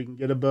nice if we can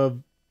get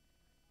above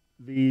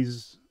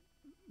this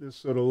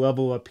sort of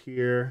level up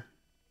here.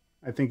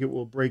 I think it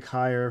will break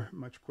higher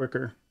much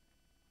quicker.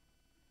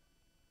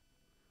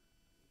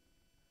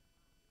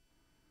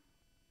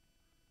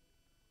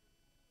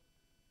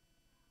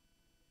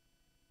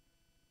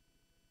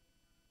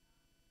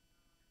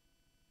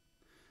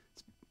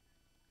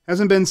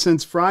 Hasn't been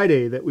since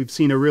Friday that we've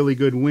seen a really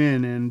good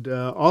win, and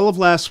all of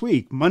last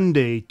week,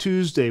 Monday,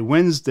 Tuesday,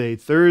 Wednesday,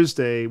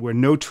 Thursday, were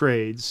no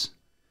trades.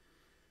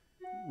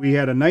 We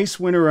had a nice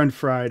winner on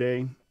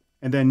Friday,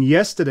 and then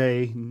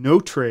yesterday, no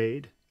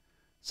trade.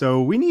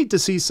 So we need to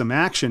see some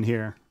action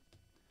here.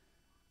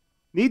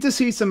 Need to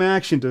see some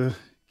action to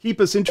keep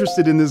us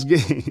interested in this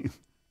game.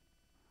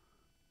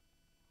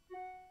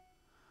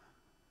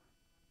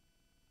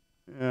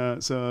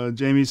 So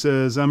Jamie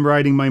says, I'm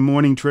riding my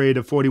morning trade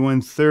of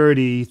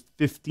 41.30,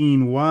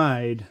 15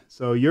 wide.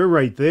 So you're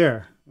right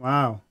there.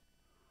 Wow.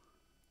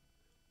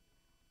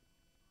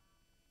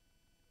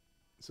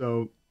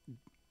 So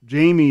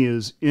Jamie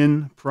is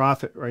in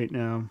profit right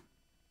now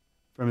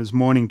from his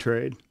morning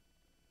trade.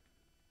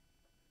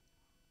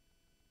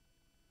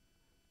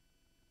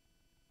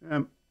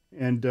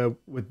 And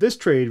with this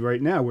trade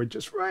right now, we're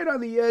just right on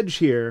the edge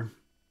here.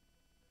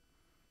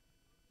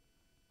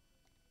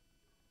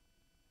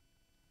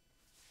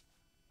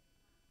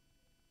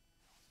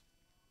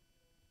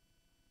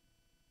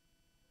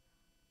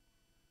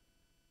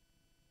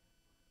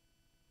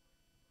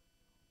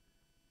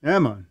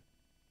 Come on.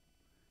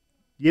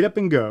 Get up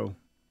and go.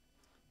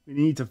 We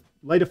need to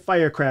light a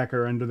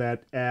firecracker under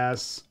that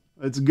ass.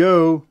 Let's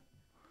go.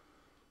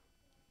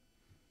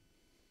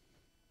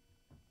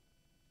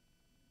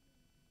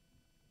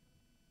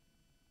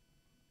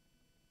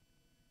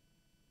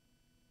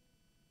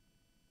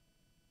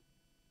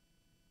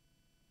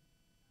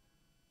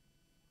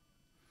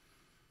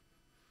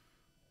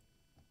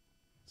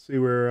 See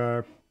where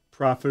our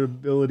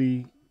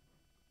profitability,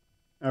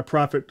 our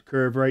profit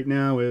curve right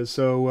now is.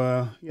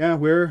 So yeah,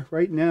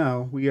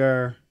 we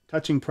are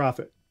touching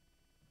profit.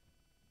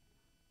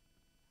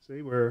 See,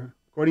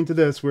 according to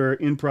this, we're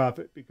in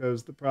profit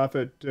because the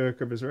profit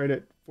curve is right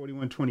at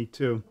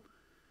 41.22.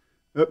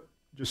 Oh,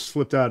 just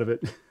slipped out of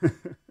it.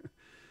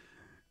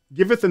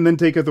 Giveth and then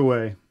taketh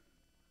away.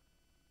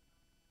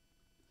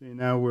 See,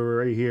 now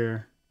we're right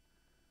here.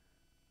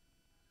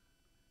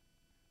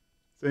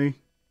 See,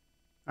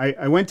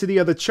 I went to the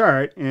other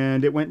chart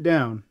and it went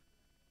down.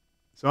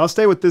 So I'll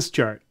stay with this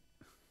chart.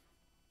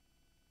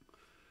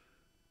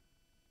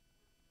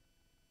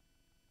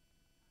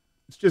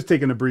 It's just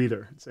taking a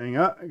breather. It's saying,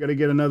 oh, I got to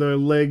get another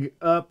leg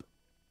up.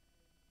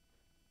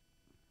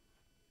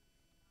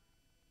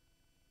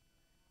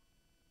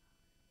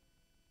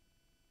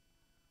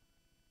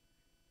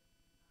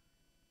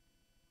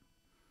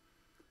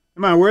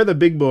 Come on, where are the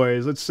big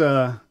boys?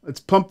 Let's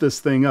pump this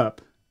thing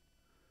up.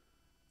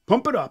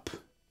 Pump it up.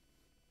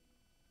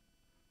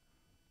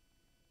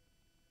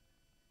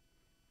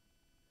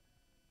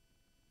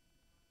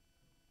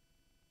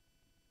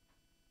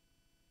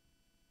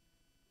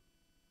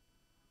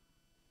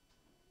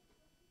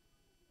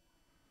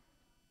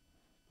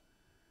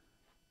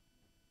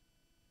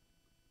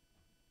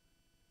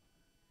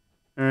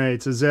 All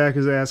right, so Zach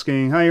is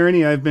asking, hi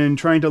Ernie, I've been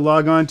trying to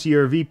log on to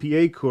your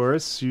VPA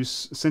course. You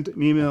sent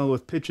an email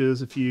with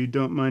pitches. If you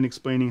don't mind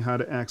explaining how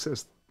to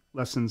access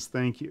lessons,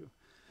 thank you.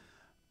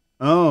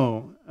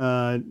 Oh,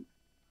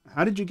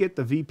 how did you get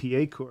the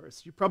VPA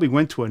course? You probably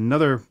went to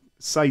another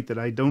site that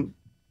I don't.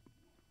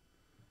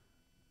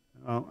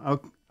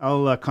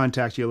 I'll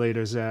contact you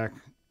later, Zach.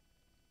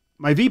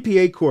 My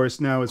VPA course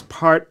now is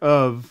part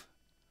of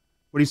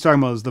what he's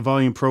talking about. Is the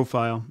volume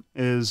profile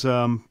is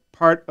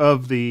part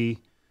of the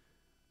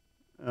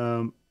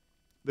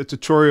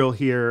tutorial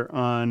here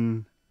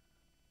on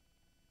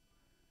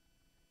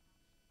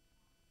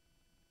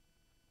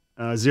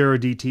zero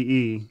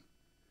DTE,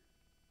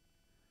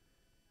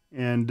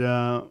 and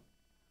I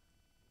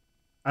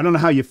don't know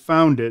how you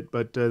found it,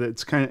 but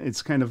it's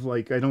kind of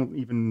like I don't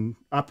even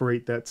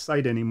operate that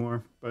site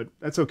anymore. But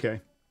that's okay.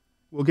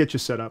 We'll get you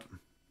set up.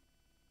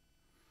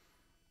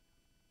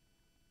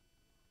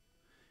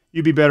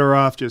 You'd be better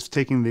off just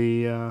taking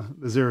the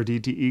zero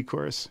DTE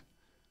course.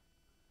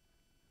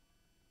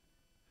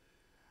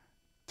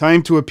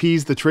 Time to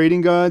appease the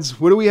trading gods?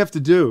 What do we have to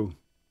do?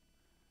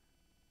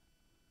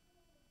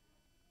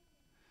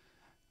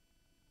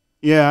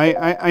 Yeah,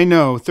 I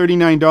know.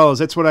 $39.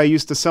 That's what I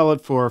used to sell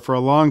it for a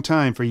long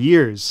time, for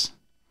years.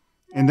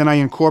 And then I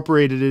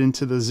incorporated it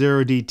into the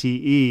zero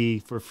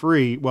DTE for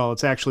free. Well,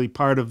 it's actually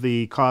part of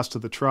the cost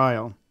of the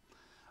trial.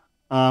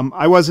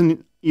 I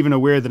wasn't even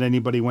aware that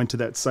anybody went to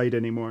that site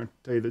anymore, to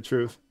tell you the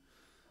truth.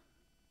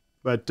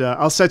 But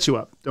I'll set you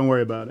up. Don't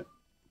worry about it.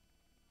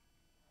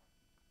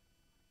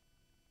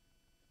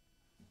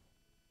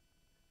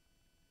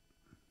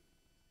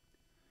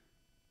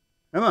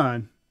 Come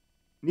on.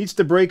 Needs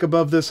to break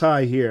above this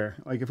high here.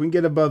 Like if we can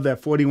get above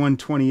that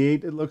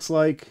 41.28, it looks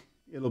like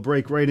it'll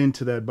break right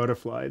into that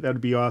butterfly.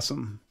 That'd be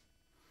awesome.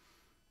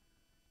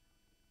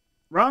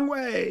 Wrong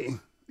way.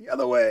 The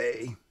other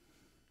way.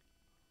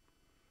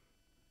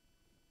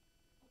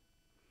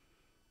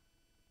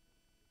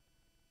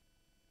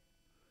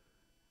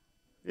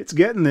 It's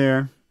getting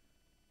there.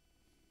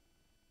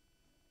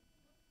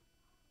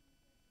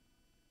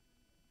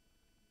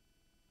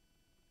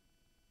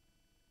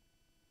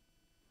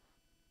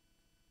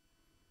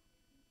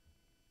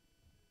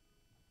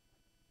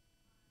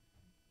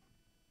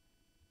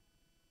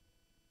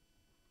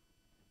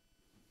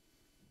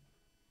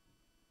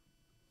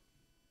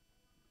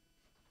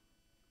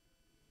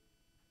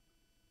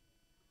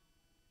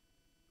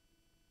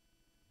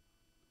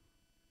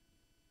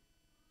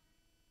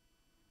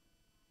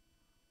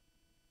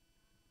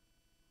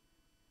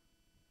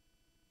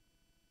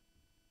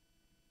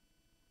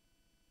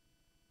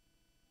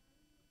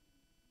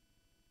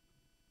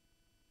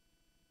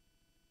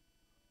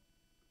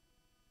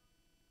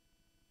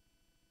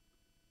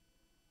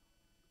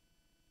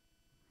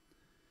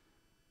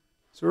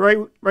 So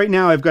right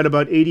now I've got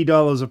about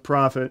 $80 of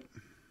profit.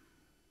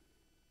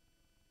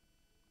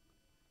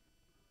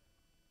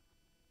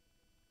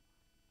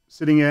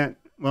 Sitting at,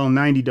 well,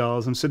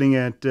 $90. I'm sitting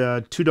at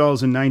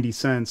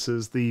 $2.90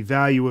 is the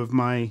value of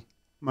my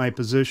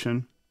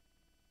position.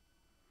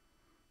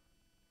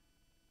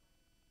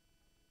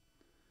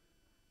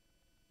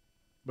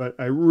 But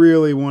I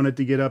really wanted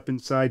to get up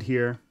inside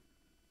here.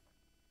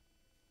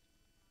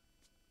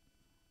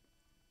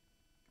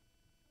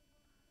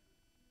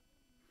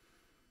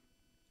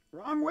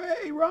 Wrong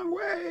way, wrong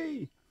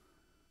way.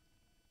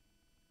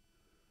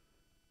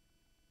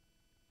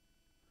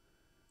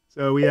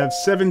 So we have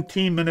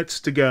 17 minutes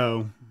to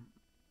go.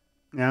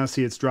 Now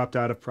see it's dropped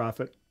out of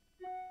profit.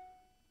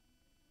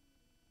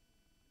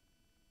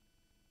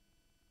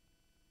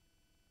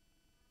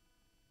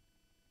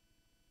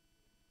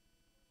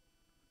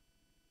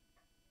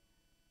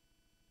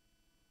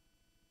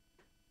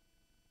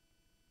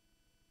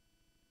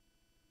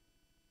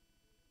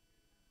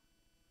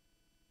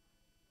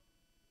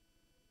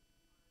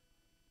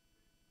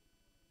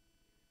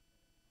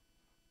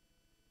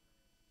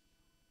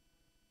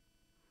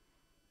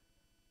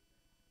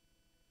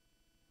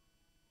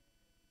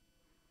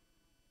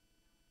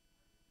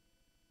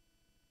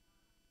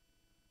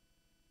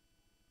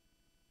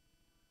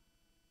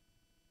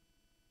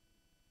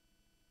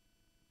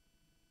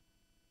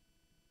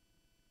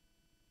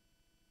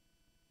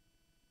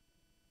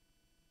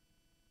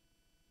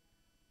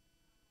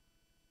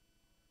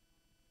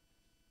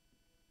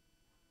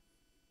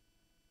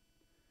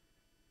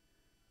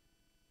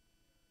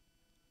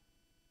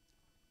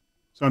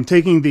 So I'm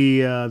taking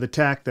the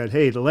tack that,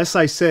 hey, the less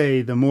I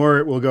say, the more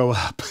it will go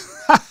up.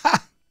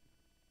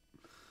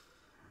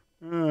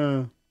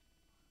 uh,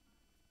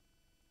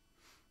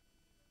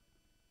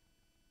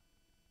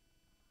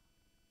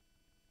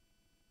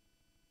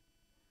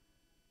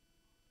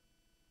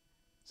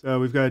 so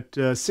we've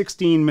got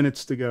 16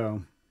 minutes to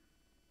go.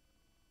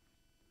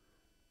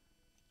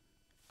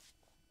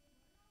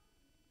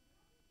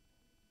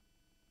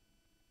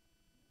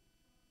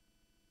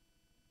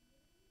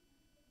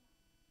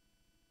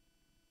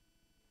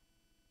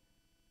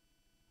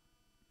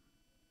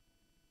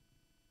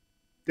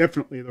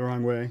 Definitely the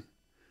wrong way.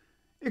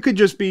 It could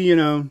just be,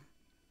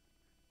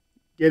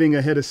 getting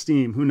ahead of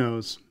steam. Who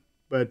knows?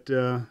 But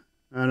I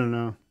don't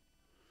know.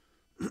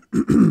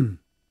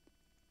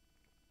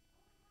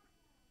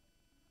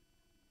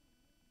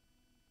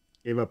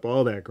 Gave up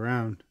all that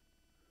ground.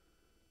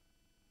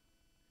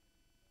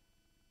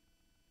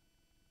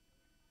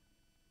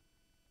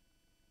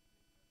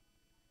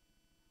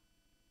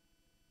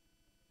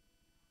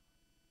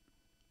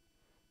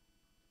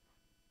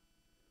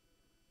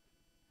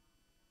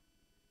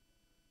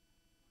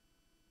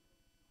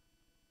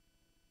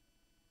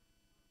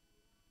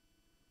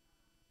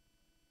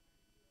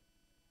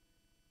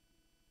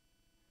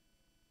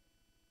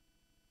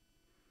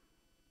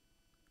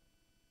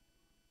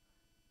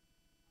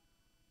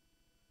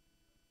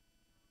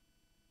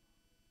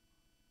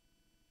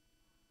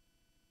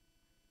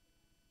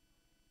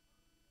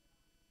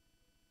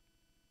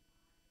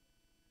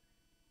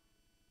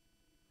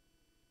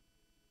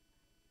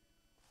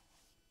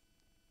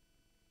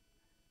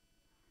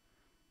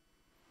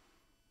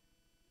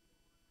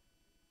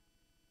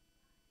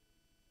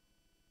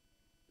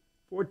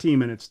 $14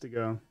 minutes to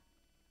go.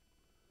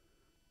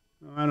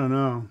 Oh, I don't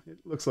know. It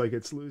looks like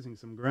it's losing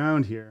some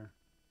ground here.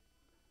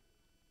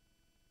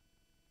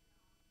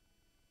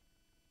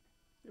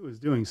 It was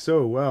doing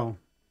so well.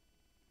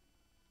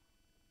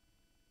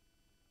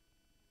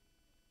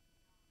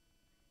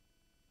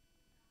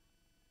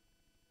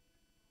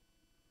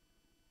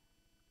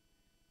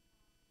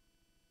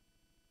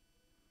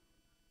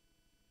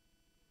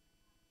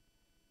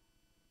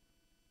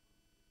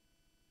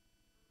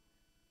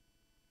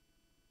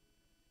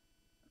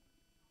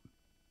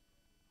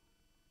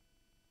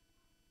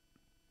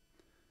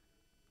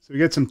 So we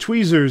got some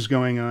tweezers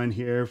going on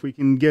here. If we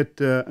can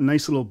get a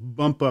nice little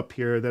bump up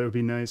here, that would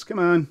be nice. Come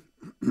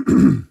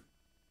on.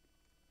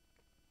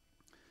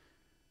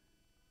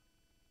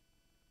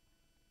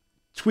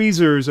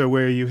 Tweezers are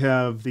where you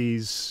have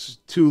these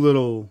two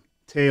little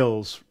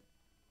tails,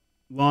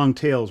 long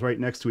tails right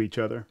next to each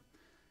other.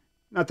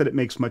 Not that it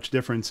makes much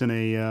difference in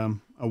a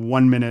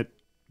 1 minute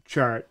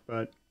chart,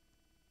 but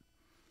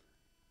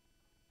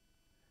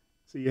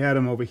So you had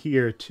them over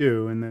here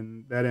too, and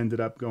then that ended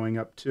up going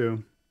up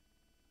too.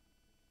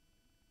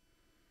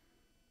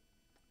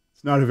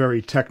 It's not a very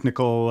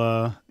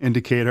technical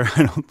indicator,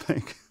 I don't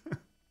think.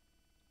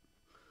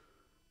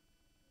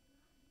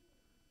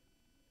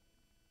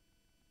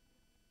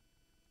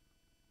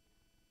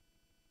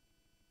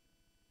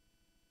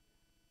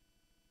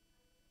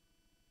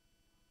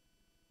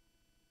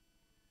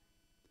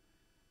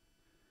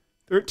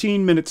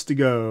 "13 minutes to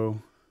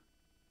go."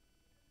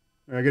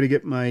 I got to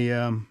get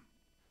my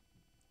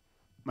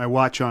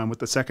watch on with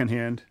the second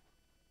hand.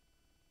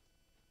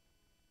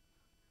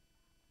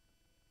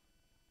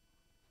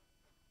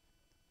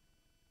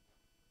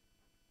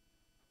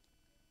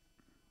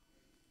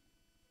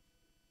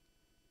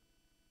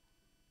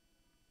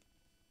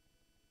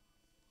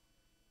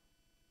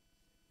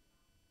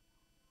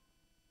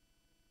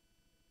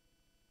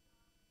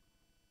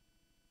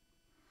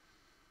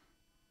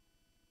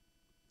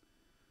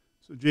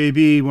 So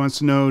JB wants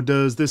to know,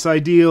 does this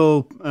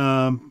ideal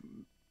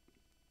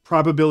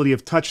probability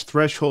of touch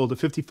threshold of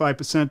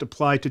 55%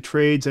 apply to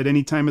trades at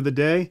any time of the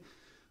day?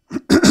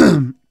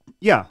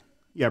 Yeah,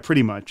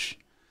 pretty much.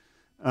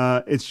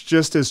 It's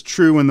just as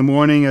true in the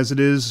morning as it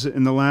is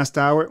in the last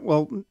hour.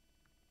 Well,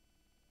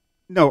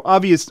 no,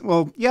 obvious.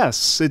 Well,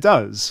 yes, it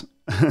does.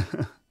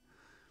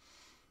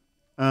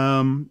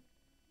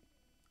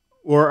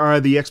 Or are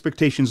the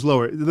expectations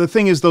lower? The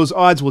thing is, those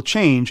odds will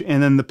change,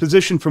 and then the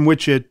position from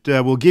which it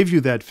will give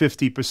you that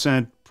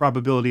 50%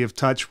 probability of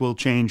touch will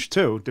change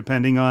too,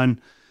 depending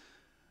on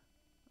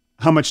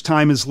how much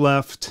time is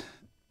left,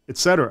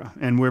 etc.,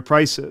 and where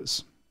price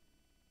is.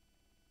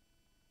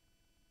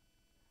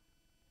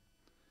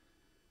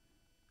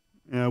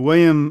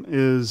 William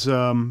is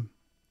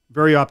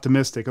very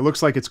optimistic. It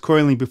looks like it's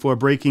coiling before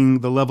breaking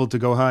the level to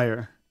go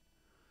higher.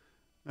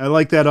 I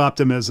like that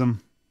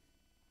optimism.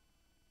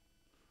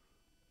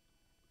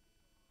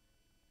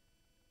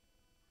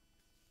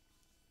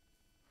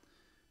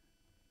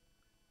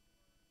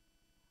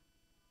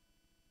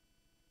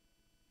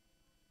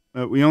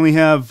 We only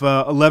have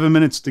 11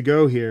 minutes to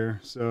go here,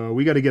 so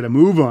we got to get a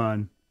move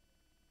on.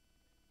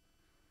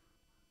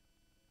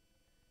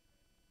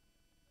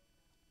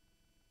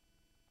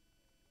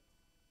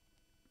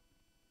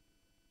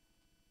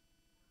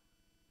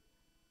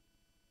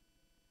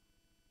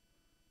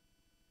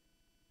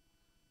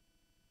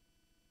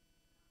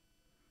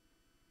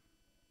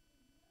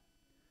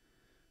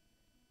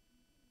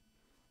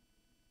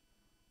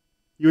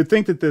 You would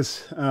think that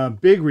this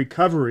big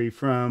recovery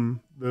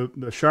from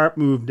the sharp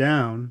move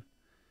down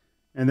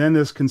and then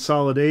this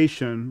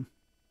consolidation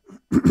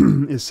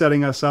is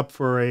setting us up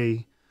for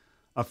a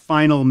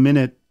final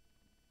minute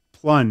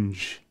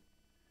plunge.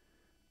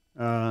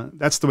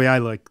 That's the way I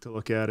like to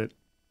look at it.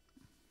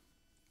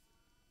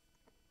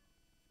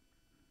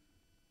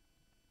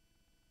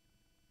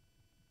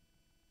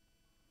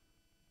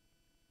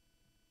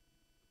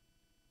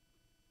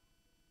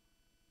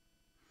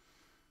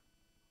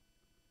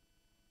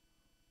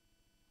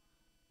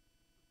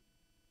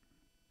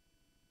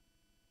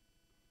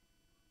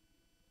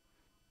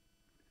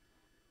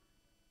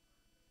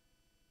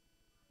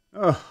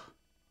 Oh,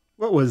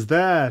 what was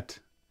that?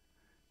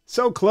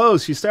 So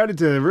close. You started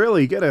to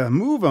really get a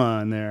move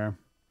on there.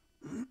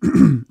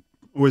 Or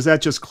was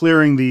that just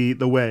clearing the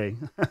way?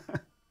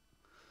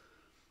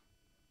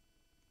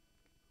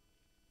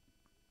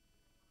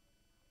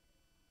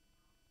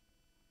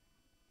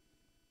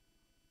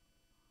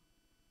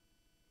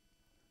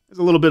 There's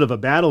a little bit of a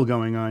battle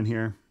going on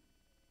here.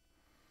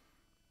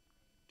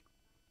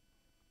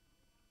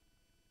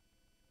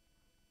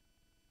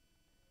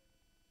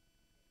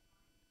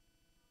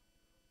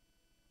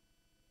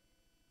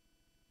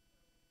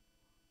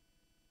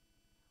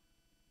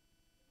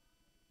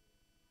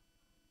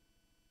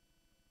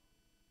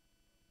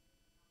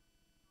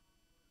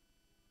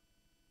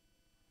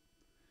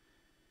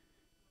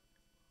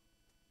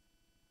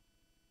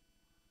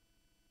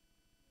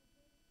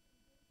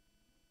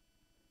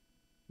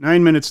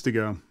 Nine minutes to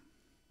go.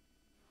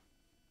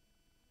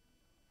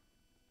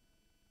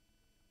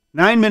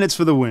 9 minutes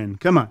for the win.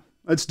 Come on.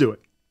 Let's do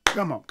it.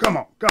 Come on, come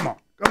on, come on.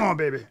 Come on,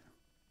 baby.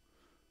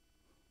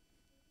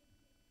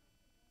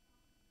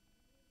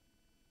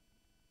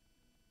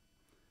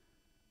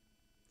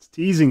 It's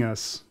teasing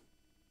us.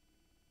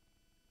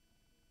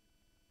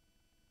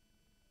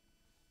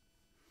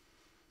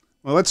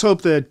 Well, let's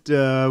hope that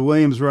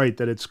William's right,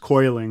 that it's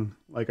coiling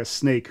like a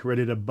snake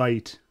ready to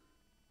bite.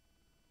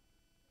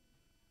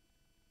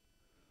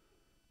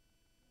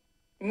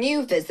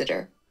 New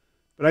visitor.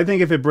 But I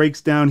think if it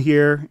breaks down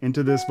here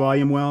into this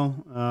volume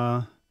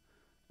well,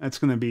 that's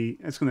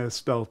gonna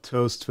spell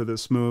toast for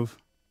this move.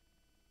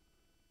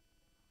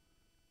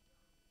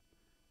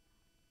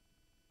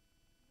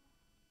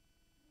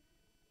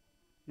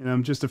 And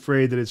I'm just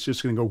afraid that it's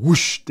just gonna go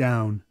whoosh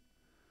down.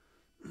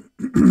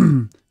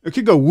 It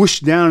could go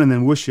whoosh down and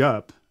then whoosh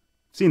up.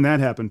 I've seen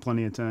that happen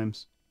plenty of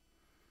times.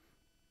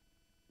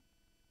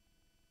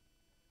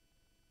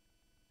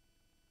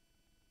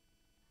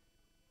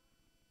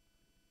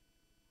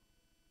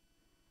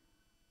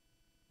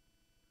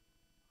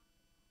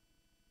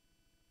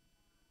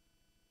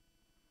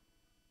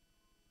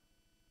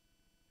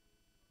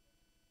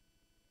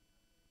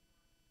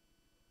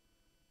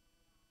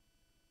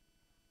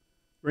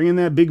 Bring in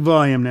that big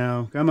volume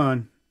now. Come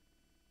on.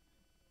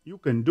 You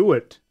can do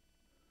it.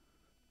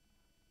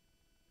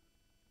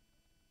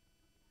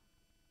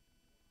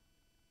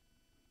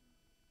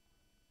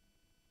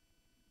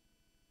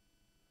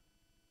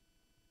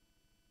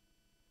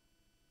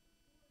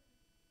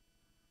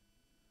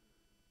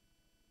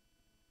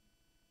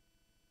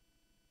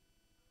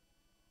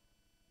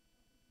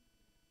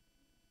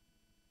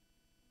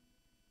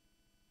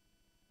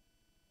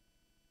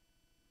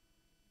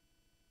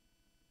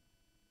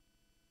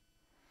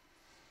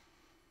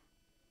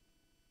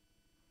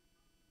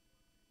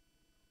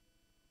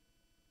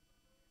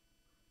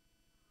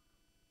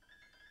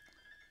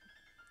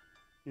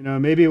 You know,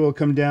 maybe it will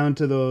come down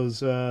to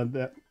those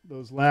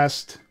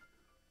last.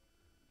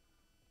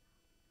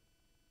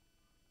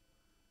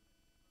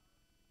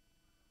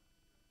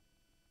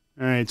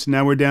 All right, so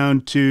now we're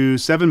down to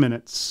 7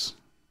 minutes.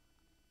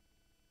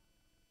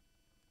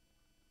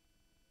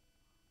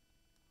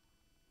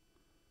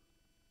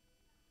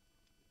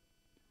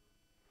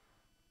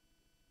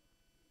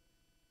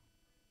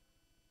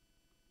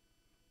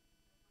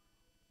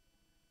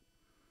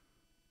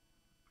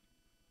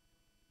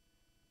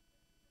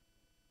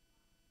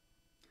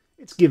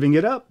 It's giving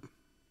it up.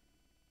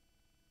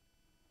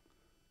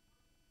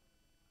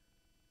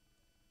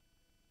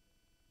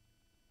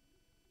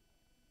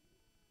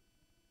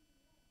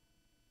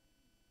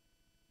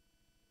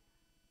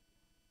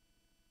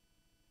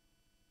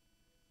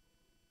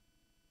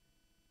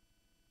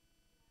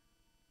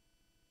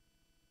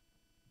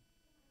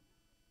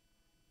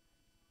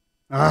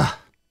 Ah,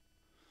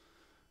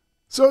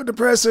 so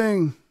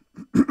depressing.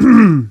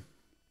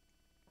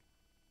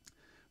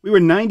 We were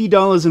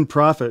 $90 in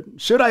profit.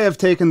 Should I have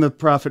taken the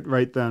profit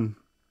right then?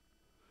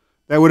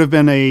 That would have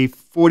been a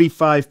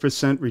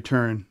 45%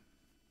 return.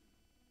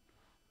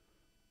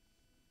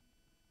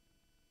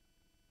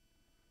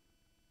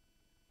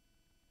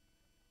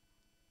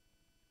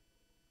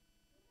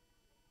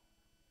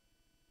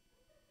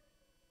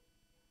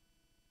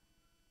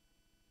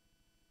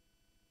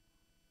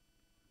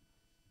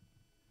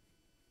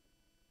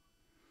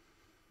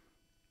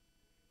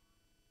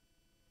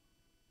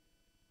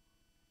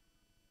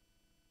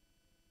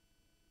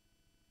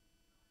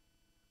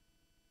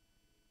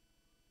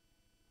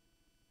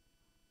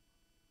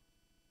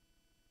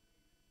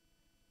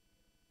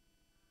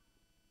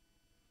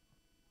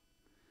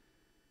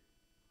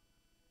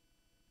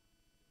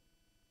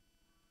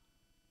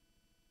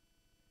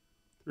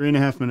 Three and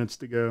a half minutes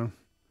to go.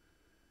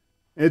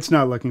 It's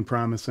not looking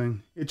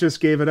promising. It just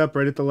gave it up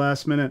right at the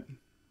last minute.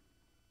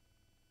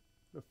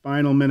 The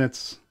final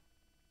minutes.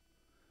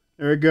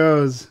 There it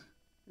goes.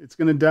 It's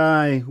going to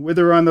die.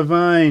 Wither on the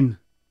vine.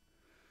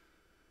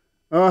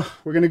 Oh,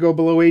 we're going to go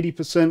below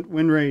 80%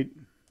 win rate.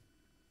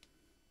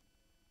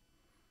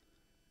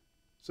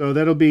 So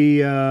that'll be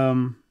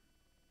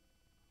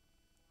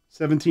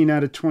 17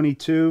 out of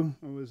 22.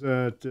 What was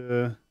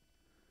that?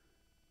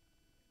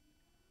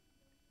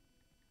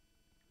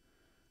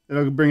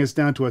 That'll bring us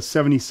down to a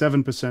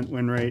 77%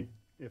 win rate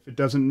if it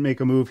doesn't make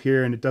a move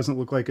here, and it doesn't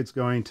look like it's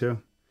going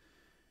to.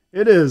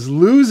 It is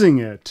losing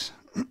it.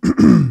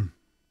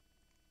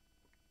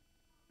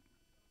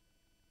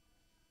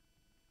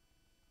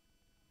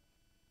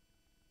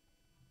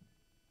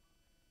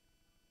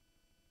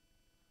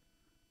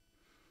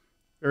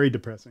 Very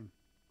depressing.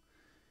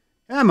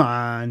 Come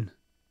on.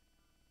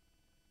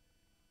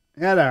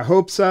 Had our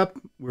hopes up.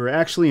 We were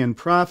actually in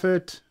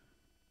profit.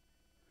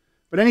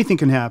 But anything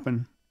can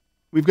happen.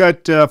 We've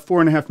got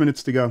 4.5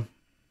 minutes to go.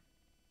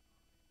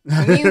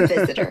 New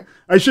visitor.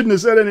 I shouldn't have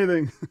said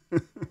anything.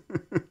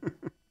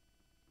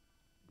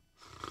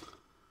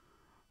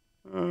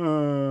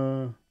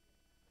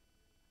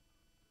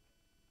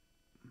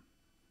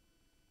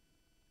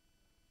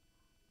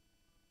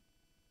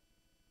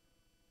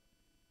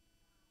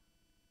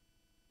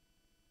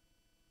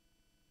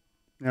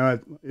 Now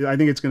I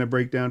think it's going to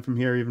break down from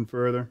here even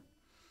further.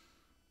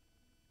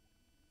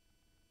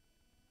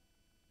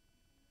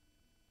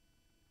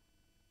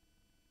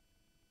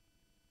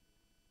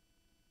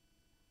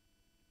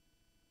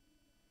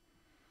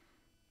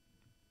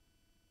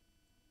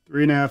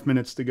 Three and a half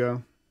minutes to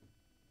go.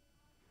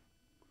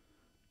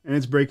 And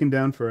it's breaking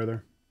down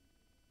further.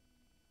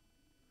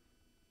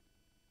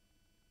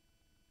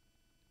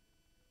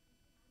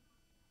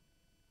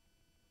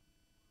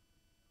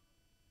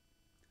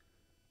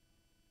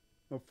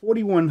 Well,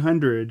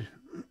 4,100.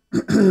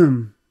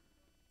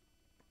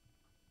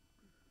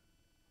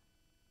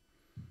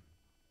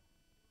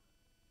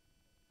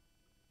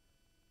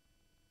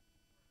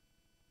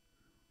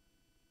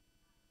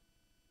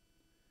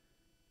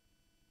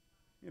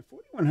 Yeah,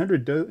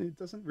 4,100 it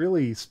doesn't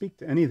really speak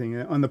to anything.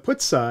 On the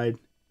put side,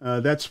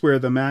 that's where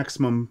the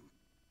maximum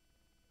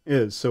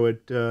is. So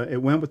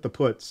it went with the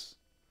puts,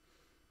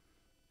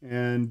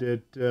 and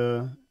it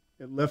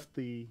left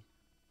the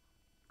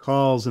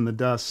calls in the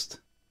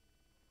dust.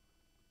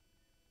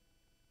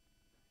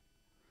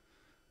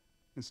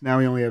 It's now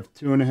we only have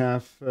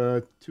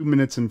 2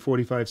 minutes and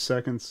 45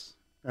 seconds.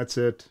 That's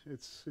it.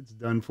 It's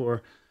done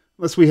for.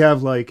 Unless we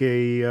have like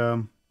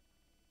a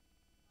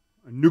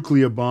A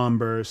nuclear bomb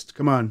burst.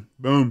 Come on.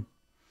 Boom.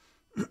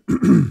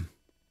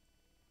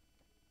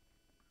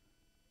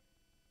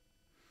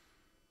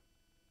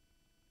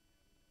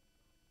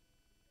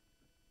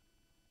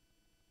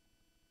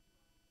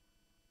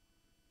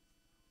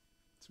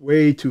 It's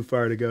way too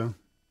far to go.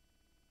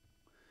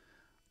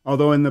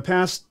 Although in the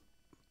past,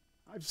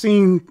 I've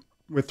seen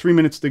with 3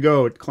 minutes to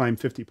go, it climbed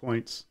 50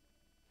 points.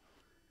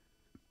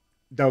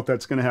 Doubt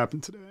that's going to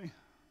happen today.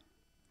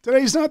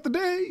 Today's not the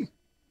day.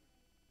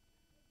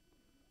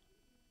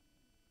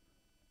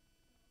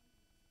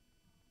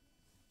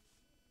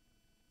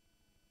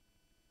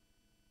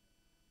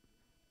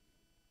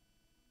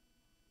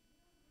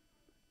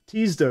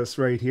 Teased us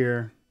right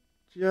here.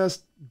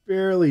 Just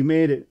barely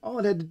made it. All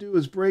it had to do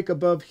was break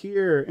above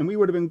here, and we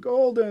would have been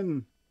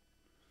golden.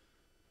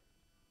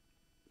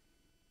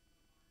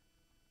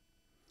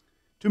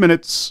 2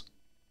 minutes.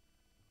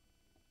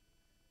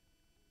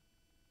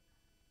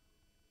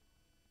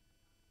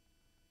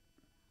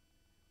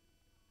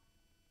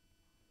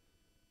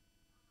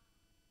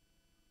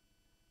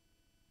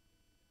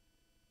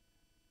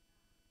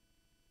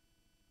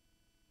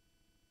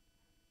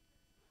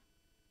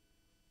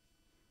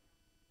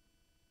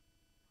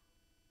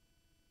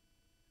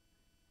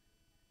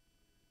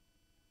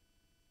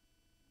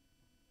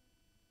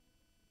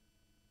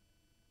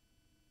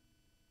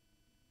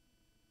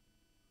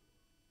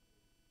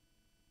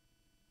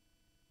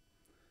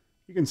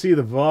 You can see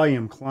the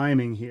volume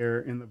climbing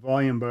here in the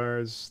volume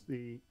bars,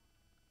 the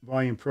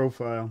volume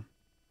profile.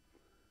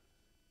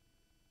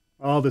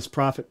 All this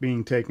profit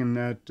being taken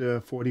at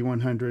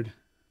 4,100.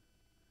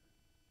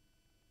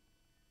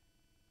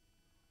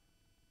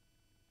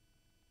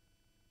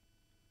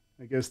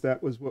 I guess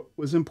that was what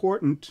was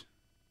important.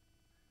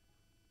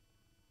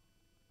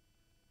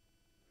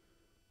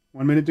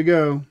 1 minute to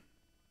go.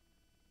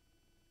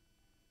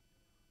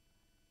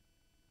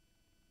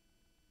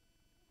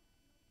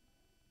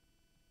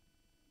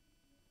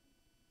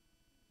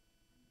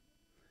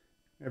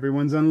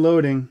 Everyone's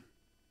unloading.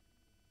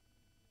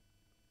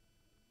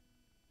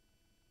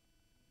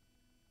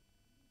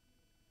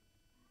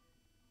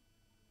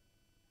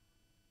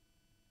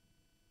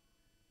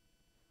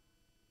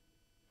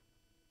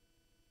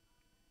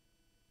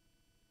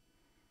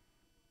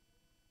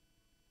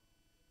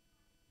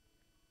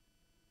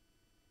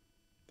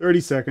 "30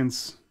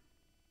 seconds.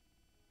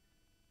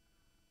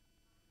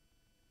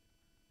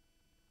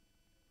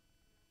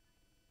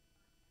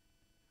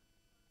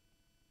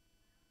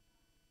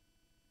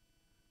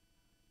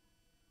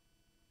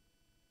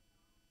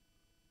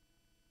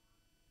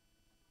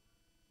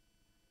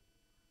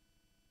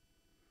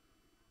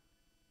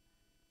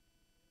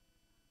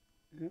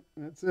 Yep,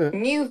 that's it.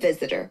 New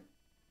visitor.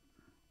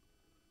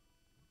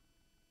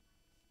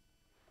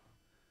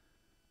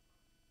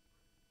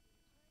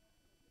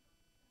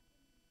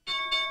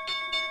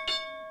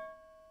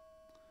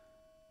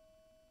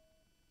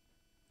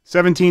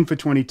 $17 for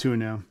 22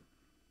 now.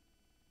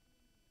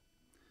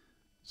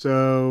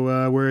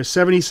 So we're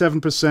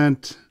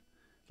 77%.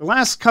 The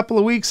last couple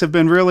of weeks have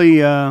been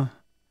really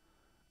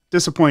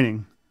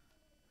disappointing.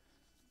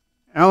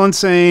 Alan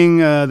saying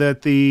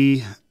that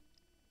the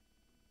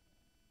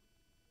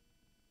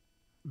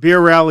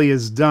bear rally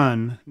is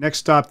done. Next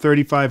stop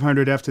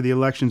 3,500 after the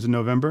elections in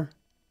November.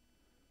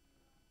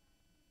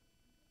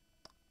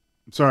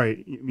 I'm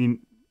sorry, you mean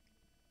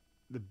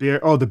the bear?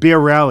 Oh, the bear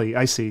rally.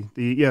 I see.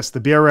 Yes, the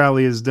bear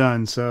rally is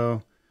done.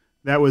 So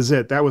that was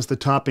it. That was the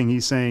topping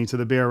he's saying to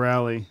the bear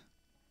rally.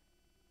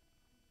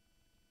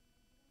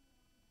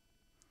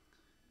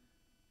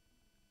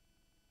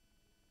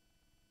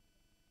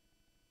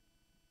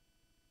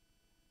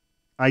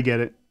 I get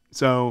it.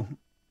 So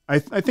I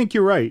think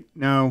you're right.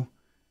 Now,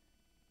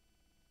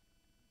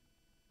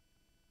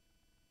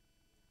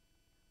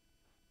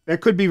 that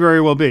could be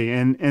very well be,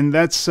 and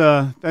that's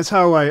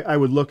how I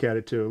would look at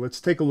it too. Let's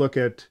take a look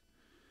at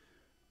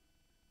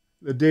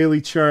the daily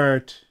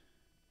chart.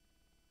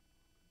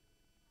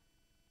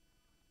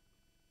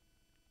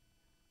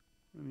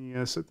 Let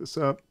me set this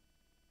up.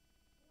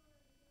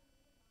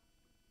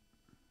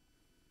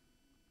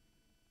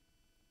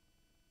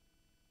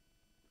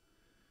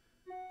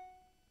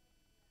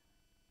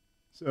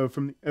 So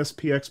from the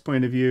SPX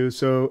point of view,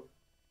 so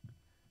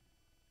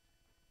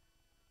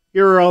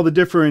here are all the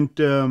different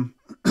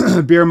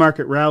bear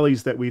market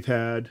rallies that we've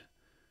had.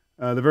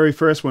 The very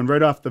first one,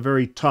 right off the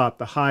very top,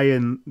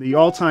 the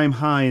all-time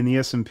high in the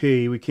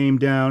S&P, we came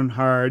down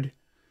hard.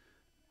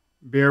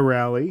 Bear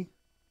rally,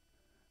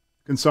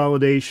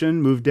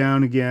 consolidation, moved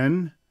down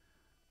again,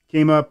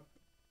 came up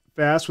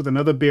fast with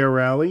another bear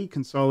rally,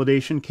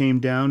 consolidation, came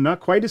down, not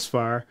quite as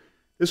far.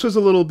 This was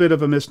a little bit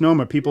of a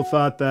misnomer. People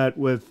thought that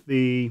with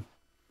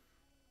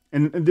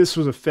and this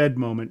was a Fed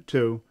moment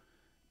too.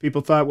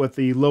 People thought with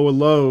the lower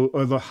low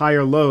or the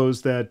higher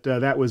lows that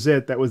that was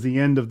it. That was the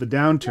end of the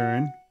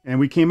downturn. And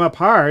we came up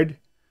hard,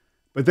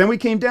 but then we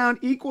came down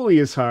equally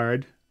as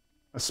hard.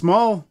 A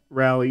small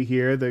rally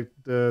here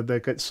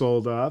that got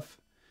sold off.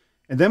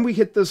 And then we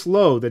hit this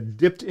low that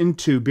dipped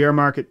into bear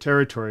market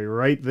territory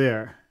right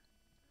there.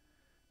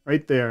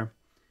 Right there.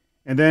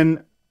 And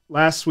then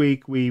last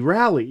week we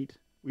rallied.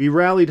 We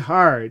rallied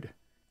hard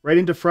right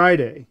into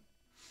Friday.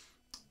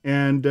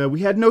 And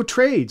we had no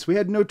trades. We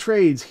had no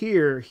trades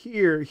here,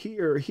 here,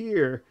 here,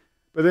 here.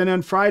 But then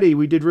on Friday,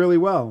 we did really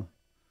well.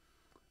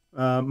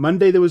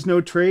 Monday, there was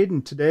no trade,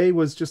 and today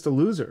was just a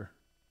loser.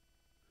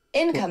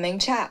 Incoming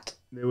chat.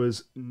 There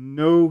was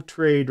no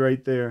trade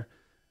right there.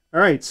 All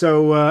right,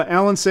 so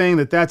Alan's saying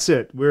that that's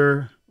it.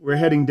 We're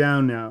heading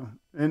down now.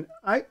 And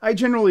I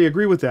generally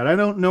agree with that. I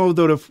don't know,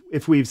 though,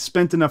 if we've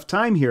spent enough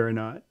time here or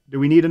not. Do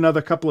we need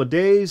another couple of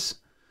days,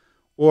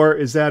 or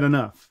is that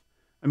enough?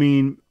 I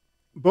mean,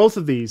 both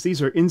of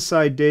these are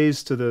inside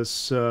days to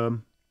this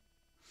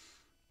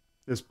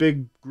this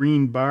big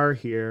green bar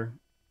here.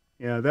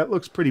 Yeah, that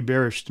looks pretty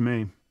bearish to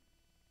me.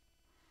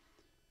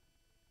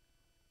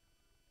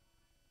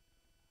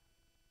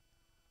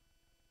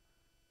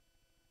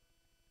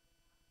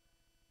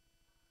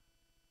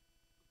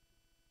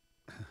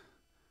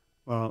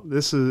 Well,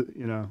 this is,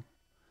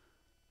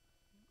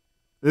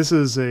 this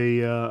is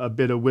a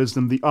bit of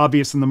wisdom. The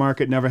obvious in the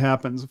market never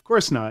happens. Of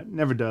course not.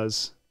 Never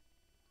does.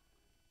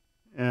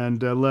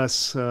 And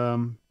Les,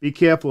 be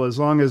careful. As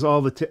long as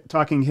all the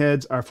talking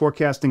heads are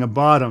forecasting a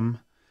bottom,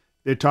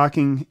 they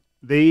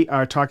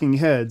are talking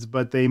heads,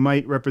 but they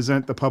might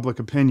represent the public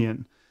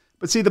opinion.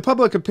 But see, the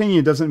public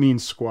opinion doesn't mean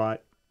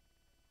squat.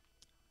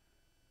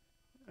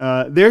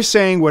 They're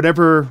saying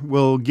whatever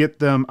will get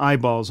them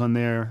eyeballs on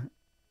their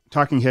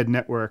talking head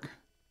network.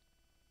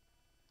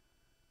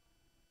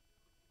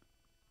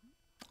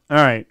 All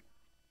right.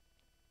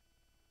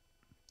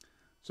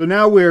 So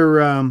now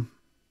we're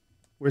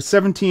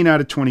 17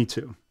 out of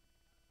 22.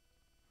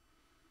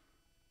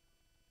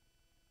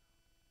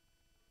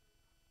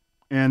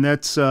 And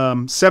that's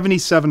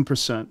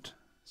 77%.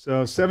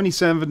 So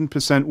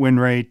 77% win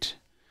rate,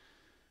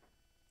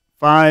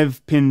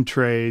 5 pin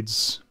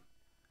trades,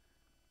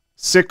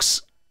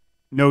 6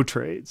 no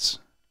trades.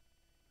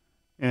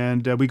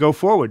 And we go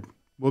forward.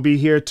 We'll be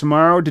here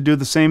tomorrow to do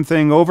the same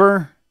thing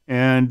over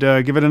and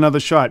give it another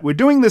shot. We're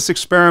doing this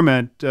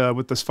experiment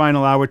with this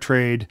final hour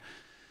trade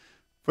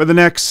for the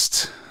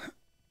next,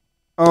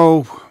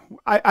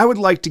 I would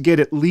like to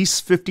get at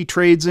least 50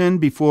 trades in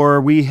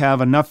before we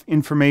have enough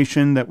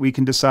information that we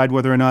can decide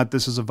whether or not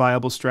this is a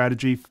viable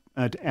strategy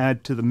to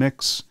add to the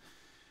mix.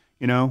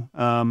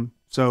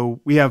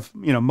 So we have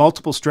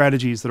multiple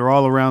strategies that are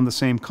all around the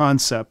same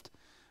concept,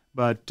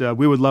 but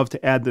we would love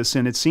to add this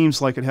in. It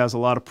seems like it has a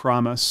lot of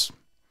promise.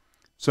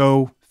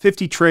 So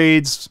 50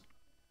 trades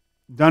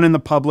done in the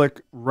public,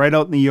 right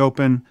out in the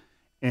open,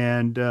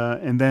 and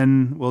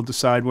then we'll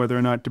decide whether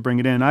or not to bring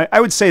it in.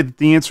 I would say that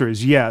the answer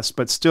is yes,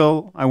 but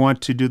still I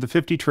want to do the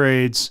 50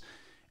 trades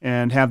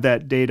and have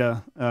that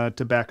data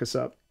to back us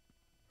up.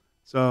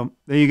 So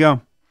there you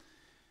go.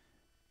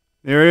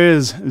 There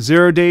is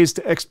 0 days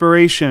to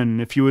expiration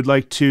if you would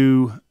like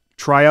to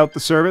try out the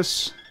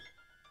service.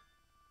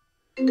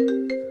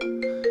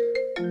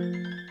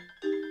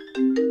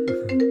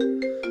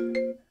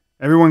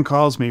 Everyone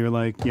calls me,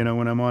 like, when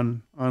I'm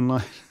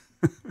online.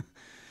 If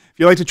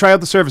you'd like to try out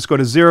the service, go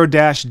to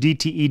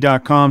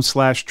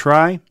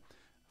 0-dte.com/try.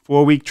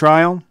 4-week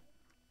trial.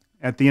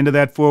 At the end of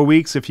that 4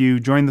 weeks, if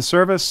you join the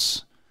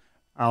service,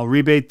 I'll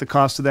rebate the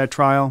cost of that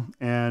trial,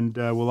 and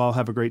we'll all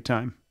have a great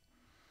time.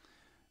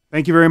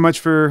 Thank you very much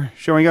for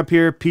showing up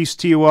here. Peace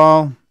to you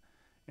all,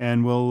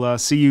 and we'll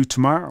see you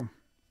tomorrow.